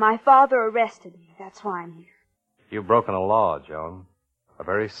 Yes, my father arrested me. That's why I'm here. You've broken a law, Joan. A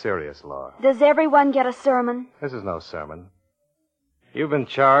very serious law. Does everyone get a sermon? This is no sermon. You've been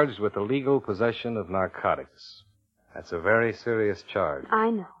charged with illegal possession of narcotics. That's a very serious charge. I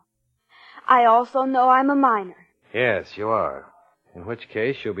know. I also know I'm a minor. Yes, you are. In which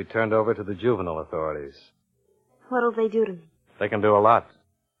case, you'll be turned over to the juvenile authorities. What'll they do to me? They can do a lot.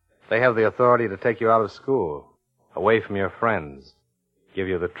 They have the authority to take you out of school, away from your friends, give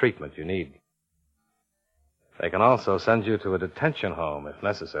you the treatment you need. They can also send you to a detention home if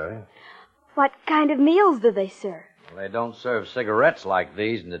necessary. What kind of meals do they serve? Well, they don't serve cigarettes like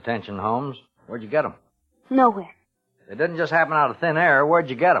these in detention homes. Where'd you get them? Nowhere. They didn't just happen out of thin air.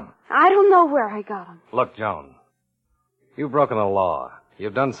 Where'd you get them? I don't know where I got them. Look, Joan, you've broken a law.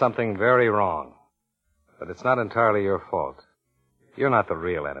 You've done something very wrong. But it's not entirely your fault. You're not the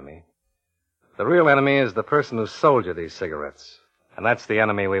real enemy. The real enemy is the person who sold you these cigarettes. And that's the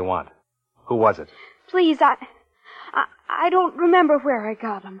enemy we want. Who was it? Please, I don't remember where I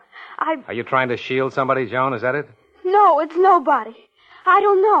got them. Are you trying to shield somebody, Joan? Is that it? No, it's nobody. I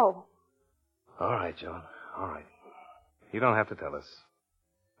don't know. All right, Joan. All right. You don't have to tell us.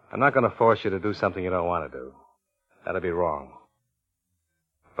 I'm not going to force you to do something you don't want to do. That'd be wrong.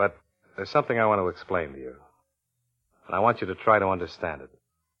 But there's something I want to explain to you. And I want you to try to understand it.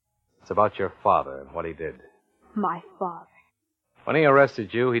 It's about your father and what he did. My father. When he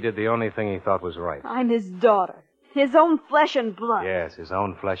arrested you, he did the only thing he thought was right. I'm his daughter. His own flesh and blood. Yes, his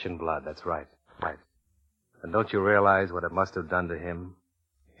own flesh and blood. That's right. Right. And don't you realize what it must have done to him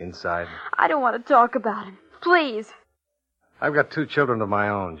inside? I don't want to talk about him. Please. I've got 2 children of my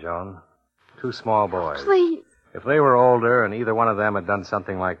own, Joan. 2 small boys. Please. If they were older and either one of them had done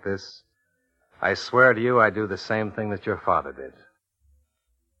something like this, I swear to you I'd do the same thing that your father did.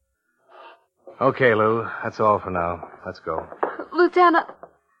 Okay, Lou, that's all for now. Let's go. Lieutenant.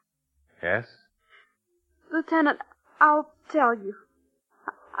 Yes? Lieutenant, I'll tell you.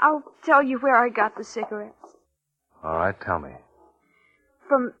 I'll tell you where I got the cigarettes. All right, tell me.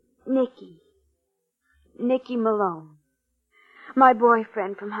 From Nicky. Nicky Malone. My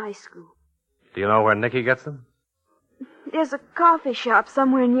boyfriend from high school. Do you know where Nicky gets them? There's a coffee shop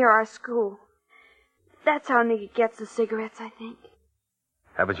somewhere near our school. That's how Nicky gets the cigarettes, I think.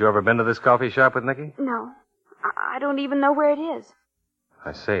 Haven't you ever been to this coffee shop with Nicky? No. I don't even know where it is.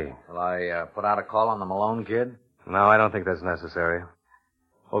 I see. Will I put out a call on the Malone kid? No, I don't think that's necessary.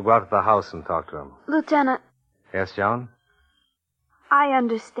 We'll go out to the house and talk to him. Lieutenant. Yes, Joan? I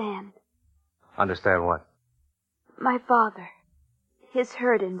understand. Understand what? My father. His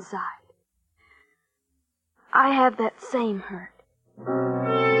hurt inside. I have that same hurt.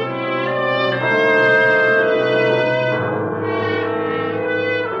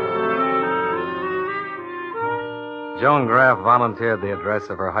 Joan Graff volunteered the address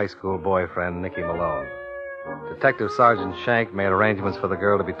of her high school boyfriend, Nicky Malone. Detective Sergeant Shank made arrangements for the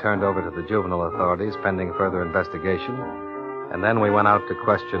girl to be turned over to the juvenile authorities pending further investigation, and then we went out to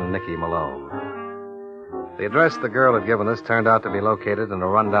question Nicky Malone. The address the girl had given us turned out to be located in a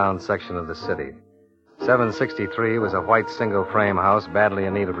rundown section of the city. 763 was a white single-frame house badly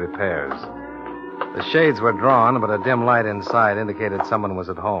in need of repairs. The shades were drawn, but a dim light inside indicated someone was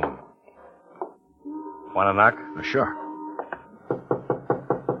at home. Want to knock? Sure.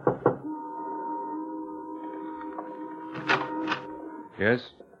 Yes?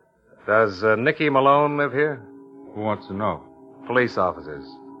 Does Nicky Malone live here? Who wants to know? Police officers.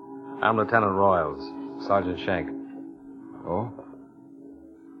 I'm Lieutenant Royals, Sergeant Shank. Oh?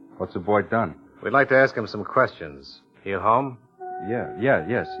 What's the boy done? We'd like to ask him some questions. He at home?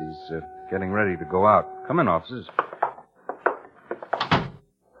 Yes. He's getting ready to go out. Come in, officers.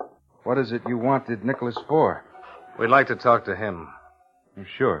 What is it you wanted Nicholas for? We'd like to talk to him.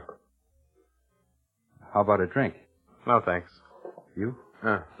 Sure. How about a drink? No, thanks. You?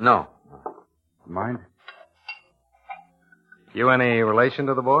 No. Mind? You any relation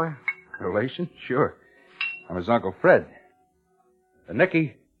to the boy? Relation? Sure. I'm his Uncle Fred.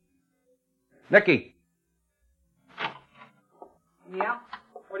 Nicky? Nicky! Yeah?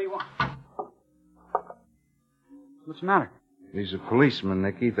 What do you want? What's the matter? These are policemen,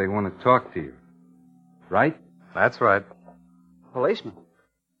 Nicky. They want to talk to you. Right? That's right. Policeman?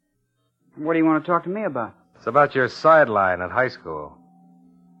 What do you want to talk to me about? It's about your sideline at high school.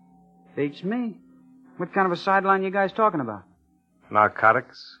 Beats me. What kind of a sideline you guys talking about?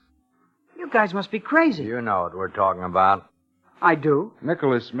 Narcotics? You guys must be crazy. You know what we're talking about. I do.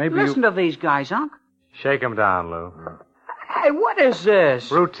 Nicholas, maybe Listen to these guys, Unc. Shake him down, Lou. Hey, what is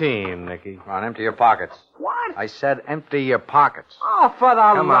this? Routine, Nicky. Come on, empty your pockets. What? I said empty your pockets. Oh, for the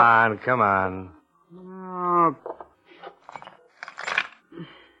Come on. Oh.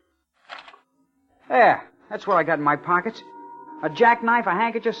 There. That's what I got in my pockets. A jackknife, a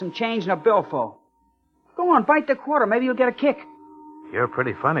handkerchief, some change, and a billfold. Go on, bite the quarter. Maybe you'll get a kick. You're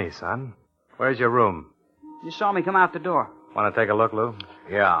pretty funny, son. Where's your room? You saw me come out the door. Want to take a look, Lou?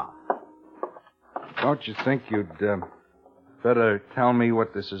 Yeah. Don't you think you'd better tell me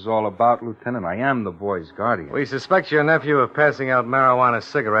what this is all about, Lieutenant? I am the boy's guardian. We suspect your nephew of passing out marijuana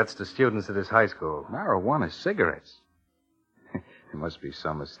cigarettes to students at his high school. Marijuana cigarettes? There must be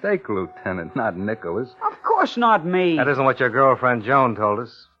some mistake, Lieutenant, not Nicholas. Of course not me. That isn't what your girlfriend Joan told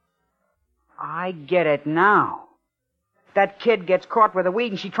us. I get it now. That kid gets caught with the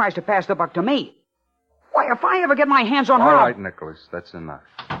weed and she tries to pass the buck to me. Why, if I ever get my hands on her... All right, Nicholas, that's enough.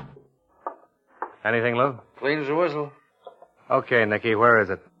 Anything, Lou? Clean as a whistle. Okay, Nicky, where is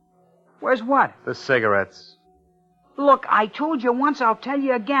it? Where's what? The cigarettes. Look, I told you once, I'll tell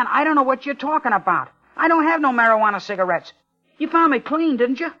you again. I don't know what you're talking about. I don't have no marijuana cigarettes. You found me clean,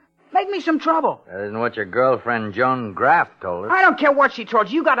 didn't you? Make me some trouble. That isn't what your girlfriend Joan Graff told us. I don't care what she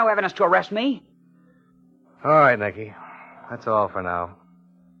told you. You got no evidence to arrest me. All right, Nicky. That's all for now.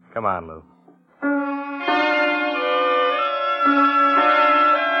 Come on, Lou.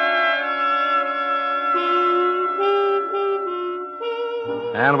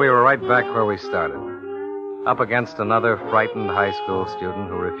 And we were right back where we started. Up against another frightened high school student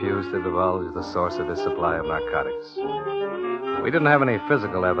who refused to divulge the source of his supply of narcotics. We didn't have any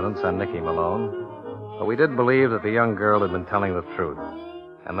physical evidence on Nicky Malone, but we did believe that the young girl had been telling the truth.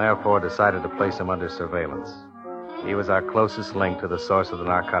 and therefore decided to place him under surveillance. He was our closest link to the source of the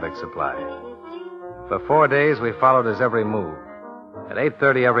narcotic supply. For 4 days, we followed his every move. At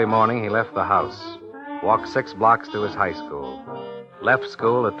 8:30 every morning, he left the house, walked 6 blocks to his high school, left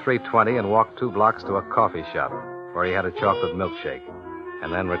school at 3:20 and walked 2 blocks to a coffee shop where he had a chocolate milkshake,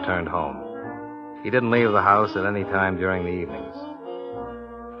 and then returned home. He didn't leave the house at any time during the evenings.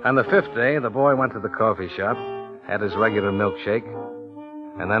 On the 5th day, the boy went to the coffee shop, had his regular milkshake,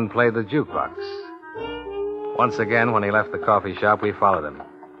 and then played the jukebox. Once again, when he left the coffee shop, we followed him.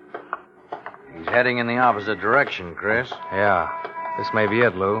 He's heading in the opposite direction, Chris. Yeah, this may be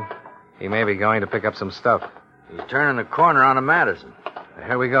it, Lou. He may be going to pick up some stuff. He's turning the corner onto Madison.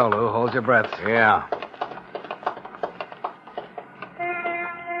 Here we go, Lou. Hold your breath. Yeah.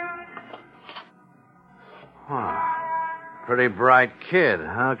 Huh. Pretty bright kid,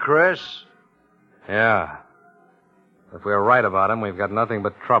 huh, Chris? Yeah. If we're right about him, we've got nothing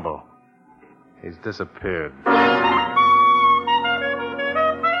but trouble. He's disappeared.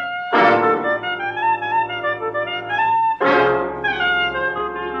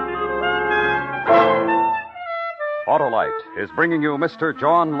 Autolite is bringing you Mr.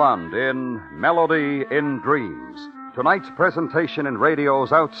 John Lund in Melody in Dreams. Tonight's presentation in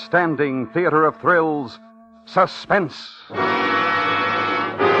radio's outstanding theater of thrills, Suspense.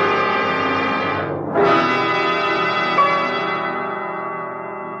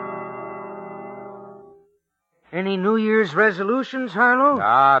 Any New Year's resolutions,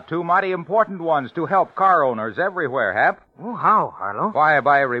 Harlow? 2 mighty important ones to help car owners everywhere, Hap. Oh, how, Harlow? Why,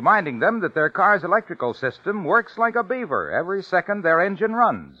 by reminding them that their car's electrical system works like a beaver every second their engine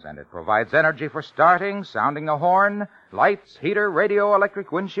runs, and it provides energy for starting, sounding the horn, lights, heater, radio,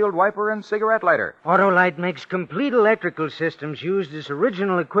 electric windshield wiper, and cigarette lighter. Autolite makes complete electrical systems used as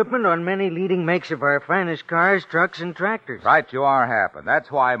original equipment on many leading makes of our finest cars, trucks, and tractors. Right you are, Hap, and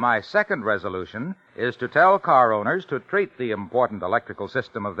that's why my second resolution is to tell car owners to treat the important electrical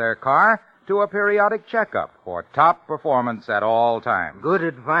system of their car to a periodic checkup for top performance at all times. Good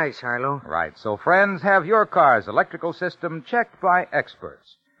advice, Harlow. Right. So, friends, have your car's electrical system checked by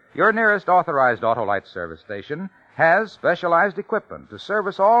experts. Your nearest authorized Autolite service station has specialized equipment to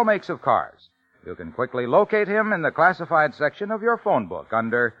service all makes of cars. You can quickly locate him in the classified section of your phone book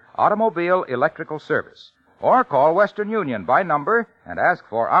under Automobile Electrical Service. Or call Western Union by number and ask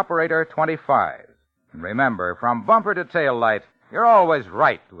for Operator 25. And remember, from bumper to tail light, you're always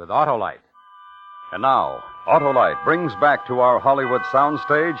right with Autolite. And now, Autolite brings back to our Hollywood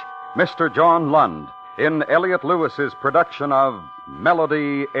soundstage Mr. John Lund in Elliot Lewis's production of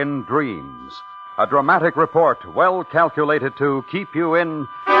Melody in Dreams, a dramatic report well calculated to keep you in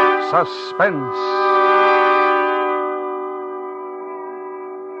suspense.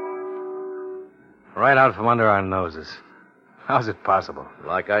 Right out from under our noses. How's it possible?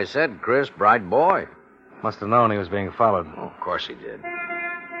 Like I said, Chris, bright boy. Must have known he was being followed. Oh, of course he did.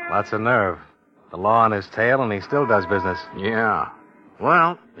 Lots of nerve. The law on his tail, and he still does business. Yeah.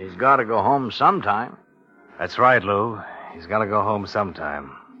 Well, he's got to go home sometime. That's right, Lou. He's got to go home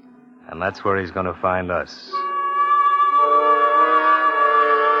sometime. And that's where he's going to find us.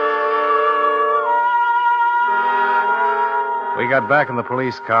 We got back in the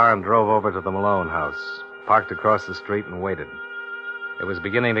police car and drove over to the Malone house, parked across the street and waited. It was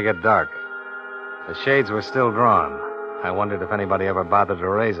beginning to get dark. The shades were still drawn. I wondered if anybody ever bothered to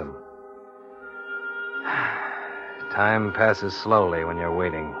raise them. Time passes slowly when you're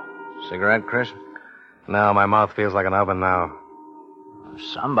waiting. Cigarette, Chris? No, my mouth feels like an oven now.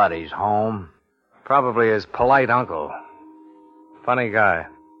 Somebody's home. Probably his polite uncle. Funny guy.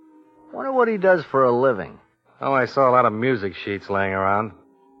 Wonder what he does for a living. Oh, I saw a lot of music sheets laying around.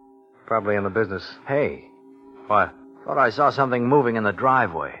 Probably in the business. Hey. What? Thought I saw something moving in the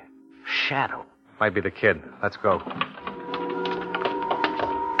driveway. Shadow. Might be the kid. Let's go.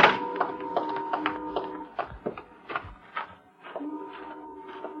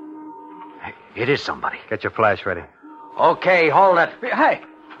 Hey, it is somebody. Get your flash ready. Okay, hold it. Hey!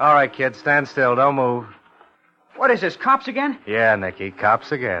 All right, kid, stand still. Don't move. What is this, cops again? Yeah, Nicky,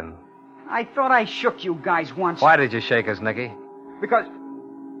 cops again. I thought I shook you guys once. Why did you shake us, Nicky? Because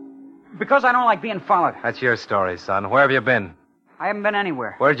I don't like being followed. That's your story, son. Where have you been? I haven't been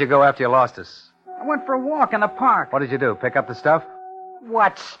anywhere. Where did you go after you lost us? I went for a walk in the park. What did you do? Pick up the stuff?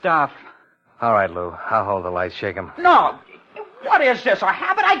 What stuff? All right, Lou. I'll hold the light. Shake him. No. What is this, a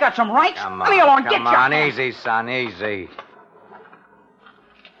habit? I got some rights. Come on, Leave me alone. come on. Easy, son, easy.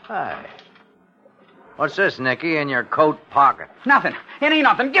 Hey. What's this, Nicky, in your coat pocket? Nothing. It ain't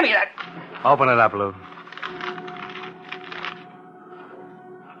nothing. Give me that. Open it up, Lou.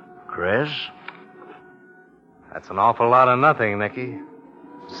 Chris? That's an awful lot of nothing, Nicky.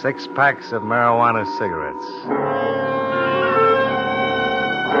 6 packs of marijuana cigarettes.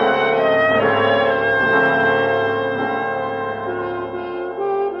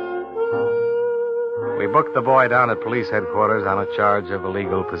 We booked the boy down at police headquarters on a charge of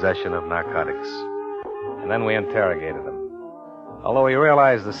illegal possession of narcotics. And then we interrogated him. Although he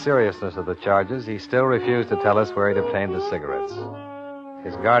realized the seriousness of the charges, he still refused to tell us where he'd obtained the cigarettes.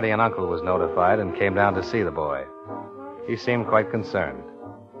 His guardian uncle was notified and came down to see the boy. He seemed quite concerned.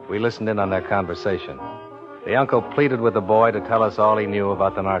 We listened in on their conversation. The uncle pleaded with the boy to tell us all he knew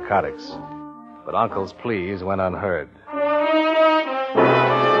about the narcotics. But Uncle's pleas went unheard.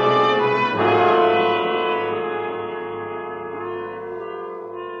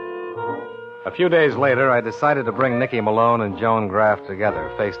 A few days later, I decided to bring Nicky Malone and Joan Graff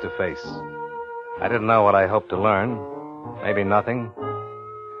together, face to face. I didn't know what I hoped to learn. Maybe nothing.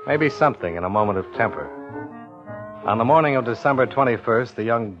 Maybe something in a moment of temper. On the morning of December 21st, the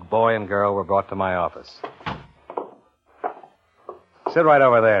young boy and girl were brought to my office. Sit right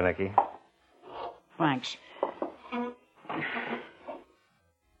over there, Nicky. Thanks.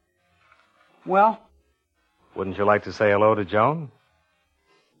 Well? Wouldn't you like to say hello to Joan?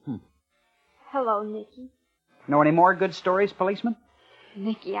 Hello, Nicky. Know any more good stories, policeman?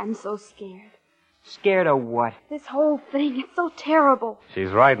 Nicky, I'm so scared. Scared of what? This whole thing, it's so terrible.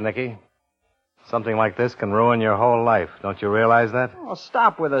 She's right, Nicky. Something like this can ruin your whole life. Don't you realize that? Oh,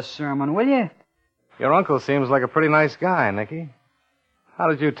 stop with a sermon, will you? Your uncle seems like a pretty nice guy, Nicky. How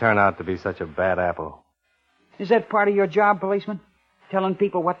did you turn out to be such a bad apple? Is that part of your job, policeman? Telling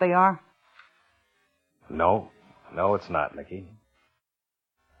people what they are? No, it's not, Nicky.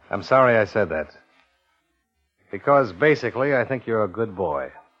 I'm sorry I said that. Because basically, I think you're a good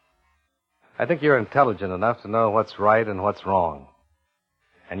boy. I think you're intelligent enough to know what's right and what's wrong.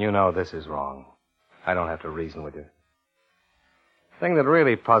 And you know this is wrong. I don't have to reason with you. The thing that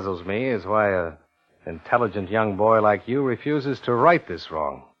really puzzles me is why an intelligent young boy like you refuses to right this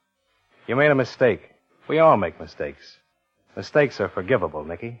wrong. You made a mistake. We all make mistakes. Mistakes are forgivable,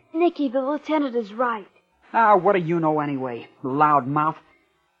 Nicky. Nicky, the lieutenant is right. Ah, what do you know anyway, loud mouth?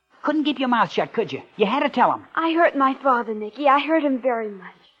 Couldn't keep your mouth shut, could you? You had to tell him. I hurt my father, Nicky. I hurt him very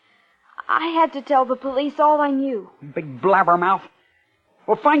much. I had to tell the police all I knew. Big blabbermouth.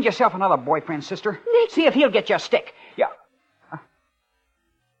 Well, find yourself another boyfriend, sister. Nicky. See if he'll get you a stick. Yeah.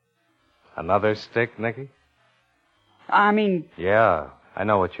 Another stick, Nicky? I mean... Yeah, I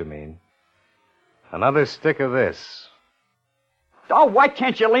know what you mean. Another stick of this. Oh, why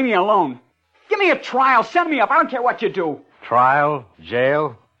can't you leave me alone? Give me a trial. Send me up. I don't care what you do. Trial?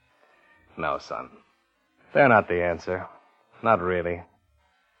 Jail? No, son. They're not the answer. Not really.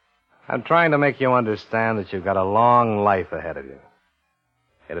 I'm trying to make you understand that you've got a long life ahead of you.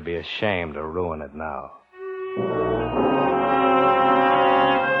 It'd be a shame to ruin it now.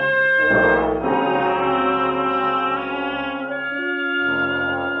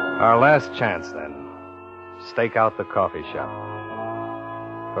 Our last chance, then. Stake out the coffee shop.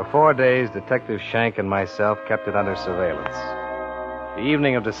 For 4 days, Detective Shank and myself kept it under surveillance. The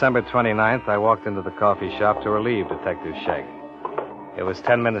evening of December 29th, I walked into the coffee shop to relieve Detective Shank. It was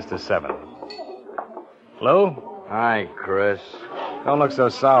 10 minutes to 7. Lou? Hi, Chris. Don't look so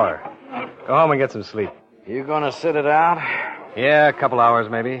sour. Go home and get some sleep. You gonna sit it out? Yeah, a couple hours,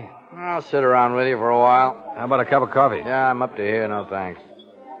 maybe. I'll sit around with you for a while. How about a cup of coffee? Yeah, I'm up to here, no thanks.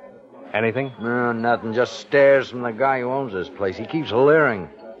 Anything? No, nothing. Just stares from the guy who owns this place. He keeps leering.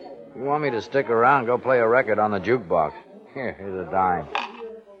 If you want me to stick around, go play a record on the jukebox. Here's a dime.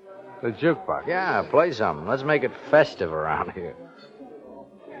 The jukebox? Yeah, play something. Let's make it festive around here.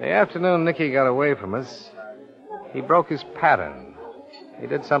 The afternoon Nicky got away from us, he broke his pattern. He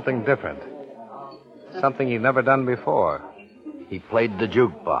did something different. Something he'd never done before. He played the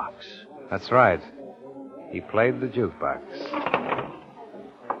jukebox. That's right. He played the jukebox.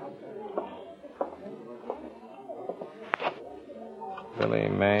 Billy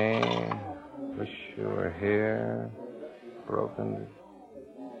May, wish you were here. Broken.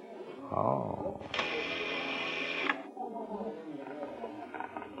 Oh.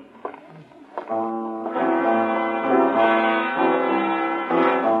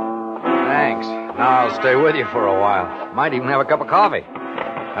 Thanks. Now I'll stay with you for a while. Might even have a cup of coffee.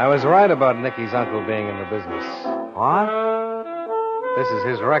 I was right about Nicky's uncle being in the business. What? This is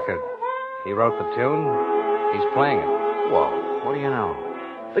his record. He wrote the tune. He's playing it. Whoa. What do you know?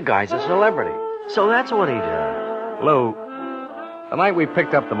 The guy's a celebrity. So that's what he does. Lou, the night we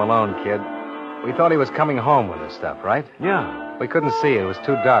picked up the Malone kid, we thought he was coming home with his stuff, right? Yeah. We couldn't see it. It was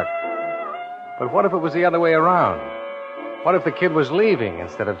too dark. But what if it was the other way around? What if the kid was leaving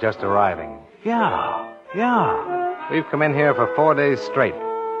instead of just arriving? Yeah. We've come in here for 4 days straight,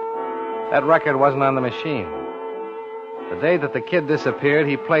 That record wasn't on the machine. The day that the kid disappeared,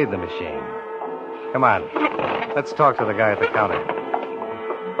 he played the machine. Come on. Let's talk to the guy at the counter.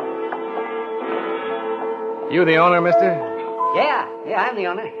 You the owner, mister? Yeah, I'm the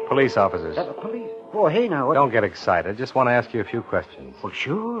owner. Police officers. Police? Oh, hey, now, what? Don't get excited. Just want to ask you a few questions. Well,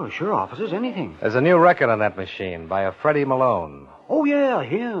 sure, officers, anything. There's a new record on that machine by a Freddie Malone. Oh, yeah,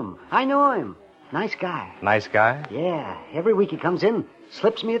 him. I know him. Nice guy. Nice guy? Yeah, every week he comes in,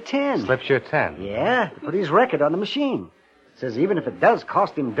 slips me a 10. Slips you a 10? Yeah, to put his record on the machine. Says even if it does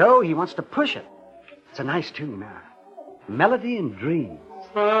cost him dough, he wants to push it. It's a nice tune, Melody and Dreams.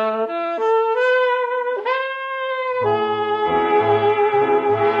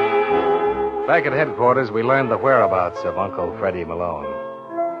 Back at headquarters, we learned the whereabouts of Uncle Freddie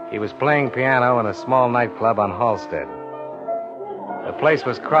Malone. He was playing piano in a small nightclub on Halstead. The place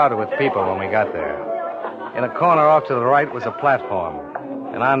was crowded with people when we got there. In a corner off to the right was a platform.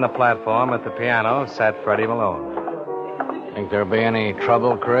 And on the platform at the piano sat Freddie Malone. Think there'll be any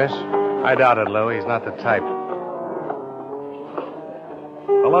trouble, Chris? I doubt it, Lou. He's not the type.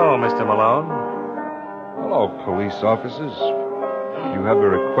 Hello, Mr. Malone. Hello, police officers. You have a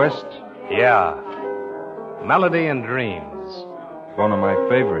request? Yeah. Melody and Dreams. It's one of my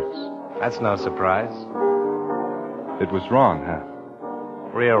favorites. That's no surprise. It was wrong, huh?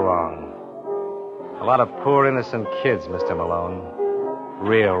 Real wrong. A lot of poor, innocent kids, Mr. Malone.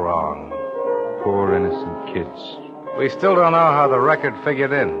 Real wrong. Poor, innocent kids. We still don't know how the record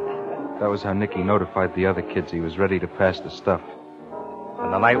figured in. That was how Nicky notified the other kids he was ready to pass the stuff.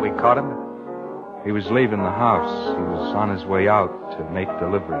 And the night we caught him? He was leaving the house. He was on his way out to make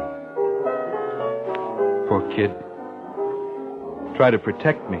delivery. Poor kid. Try to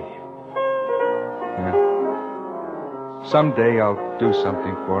protect me. Yeah. Someday I'll do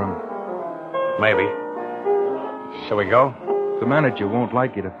something for him. Maybe. Shall we go? The manager won't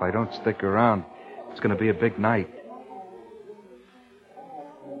like it if I don't stick around. It's going to be a big night.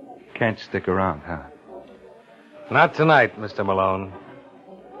 Can't stick around, huh? Not tonight, Mr. Malone.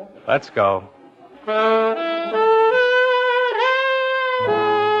 Let's go.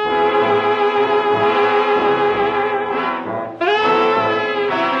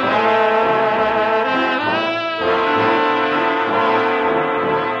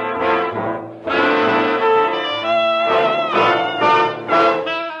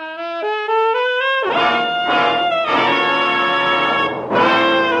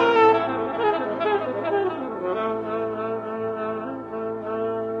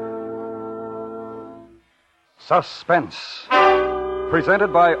 Suspense.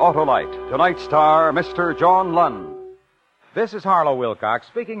 Presented by Autolite. Tonight's star, Mr. John Lund. This is Harlow Wilcox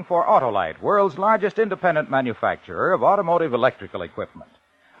speaking for Autolite, world's largest independent manufacturer of automotive electrical equipment.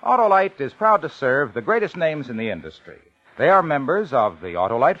 Autolite is proud to serve the greatest names in the industry. They are members of the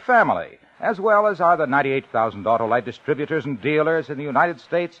Autolite family, as well as are the 98,000 Autolite distributors and dealers in the United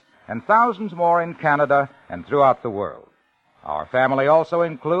States and thousands more in Canada and throughout the world. Our family also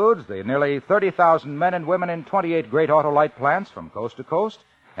includes the nearly 30,000 men and women in 28 great Autolite plants from coast to coast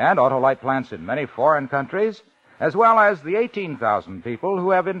and Autolite plants in many foreign countries, as well as the 18,000 people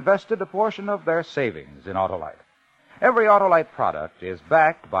who have invested a portion of their savings in Autolite. Every Autolite product is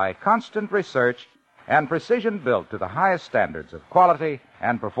backed by constant research and precision built to the highest standards of quality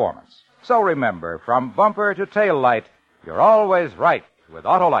and performance. So remember, from bumper to tail light, you're always right with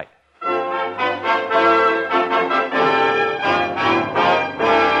Autolite.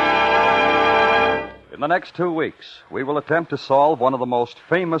 In the next 2 weeks, we will attempt to solve one of the most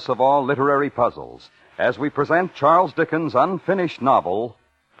famous of all literary puzzles as we present Charles Dickens' unfinished novel,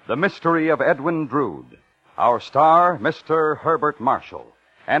 The Mystery of Edwin Drood. Our star, Mr. Herbert Marshall.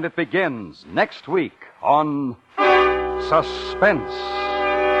 And it begins next week on Suspense.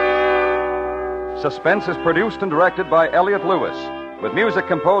 Suspense is produced and directed by Elliot Lewis, with music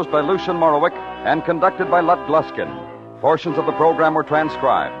composed by Lucian Morowick and conducted by Lud Gluskin. Portions of the program were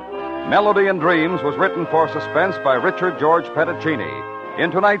transcribed. Melody and Dreams was written for Suspense by Richard George Petticini.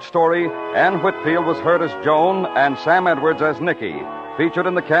 In tonight's story, Ann Whitfield was heard as Joan and Sam Edwards as Nicky. Featured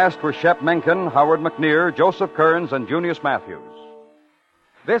in the cast were Shep Menken, Howard McNear, Joseph Kearns, and Junius Matthews.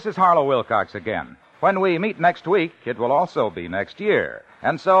 This is Harlow Wilcox again. When we meet next week, it will also be next year.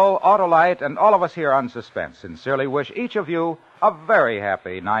 And so, Autolite and all of us here on Suspense sincerely wish each of you a very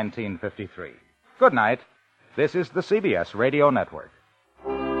happy 1953. Good night. This is the CBS Radio Network.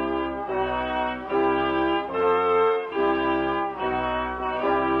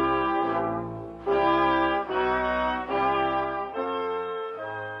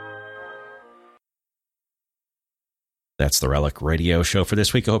 That's the Relic Radio Show for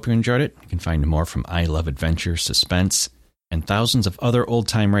this week. I hope you enjoyed it. You can find more from I Love Adventure, Suspense, and thousands of other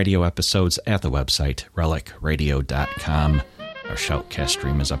old-time radio episodes at the website, relicradio.com. Our Shoutcast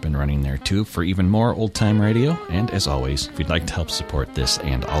stream is up and running there, too, for even more old-time radio. And as always, if you'd like to help support this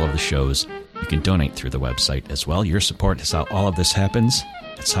and all of the shows, you can donate through the website as well. Your support is how all of this happens.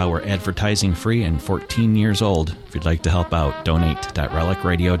 It's how we're advertising free and 14 years old. If you'd like to help out,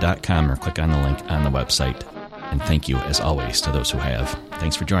 donate.relicradio.com or click on the link on the website. And thank you, as always, to those who have.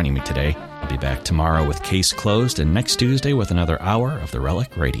 Thanks for joining me today. I'll be back tomorrow with Case Closed and next Tuesday with another hour of the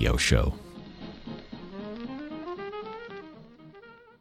Relic Radio Show.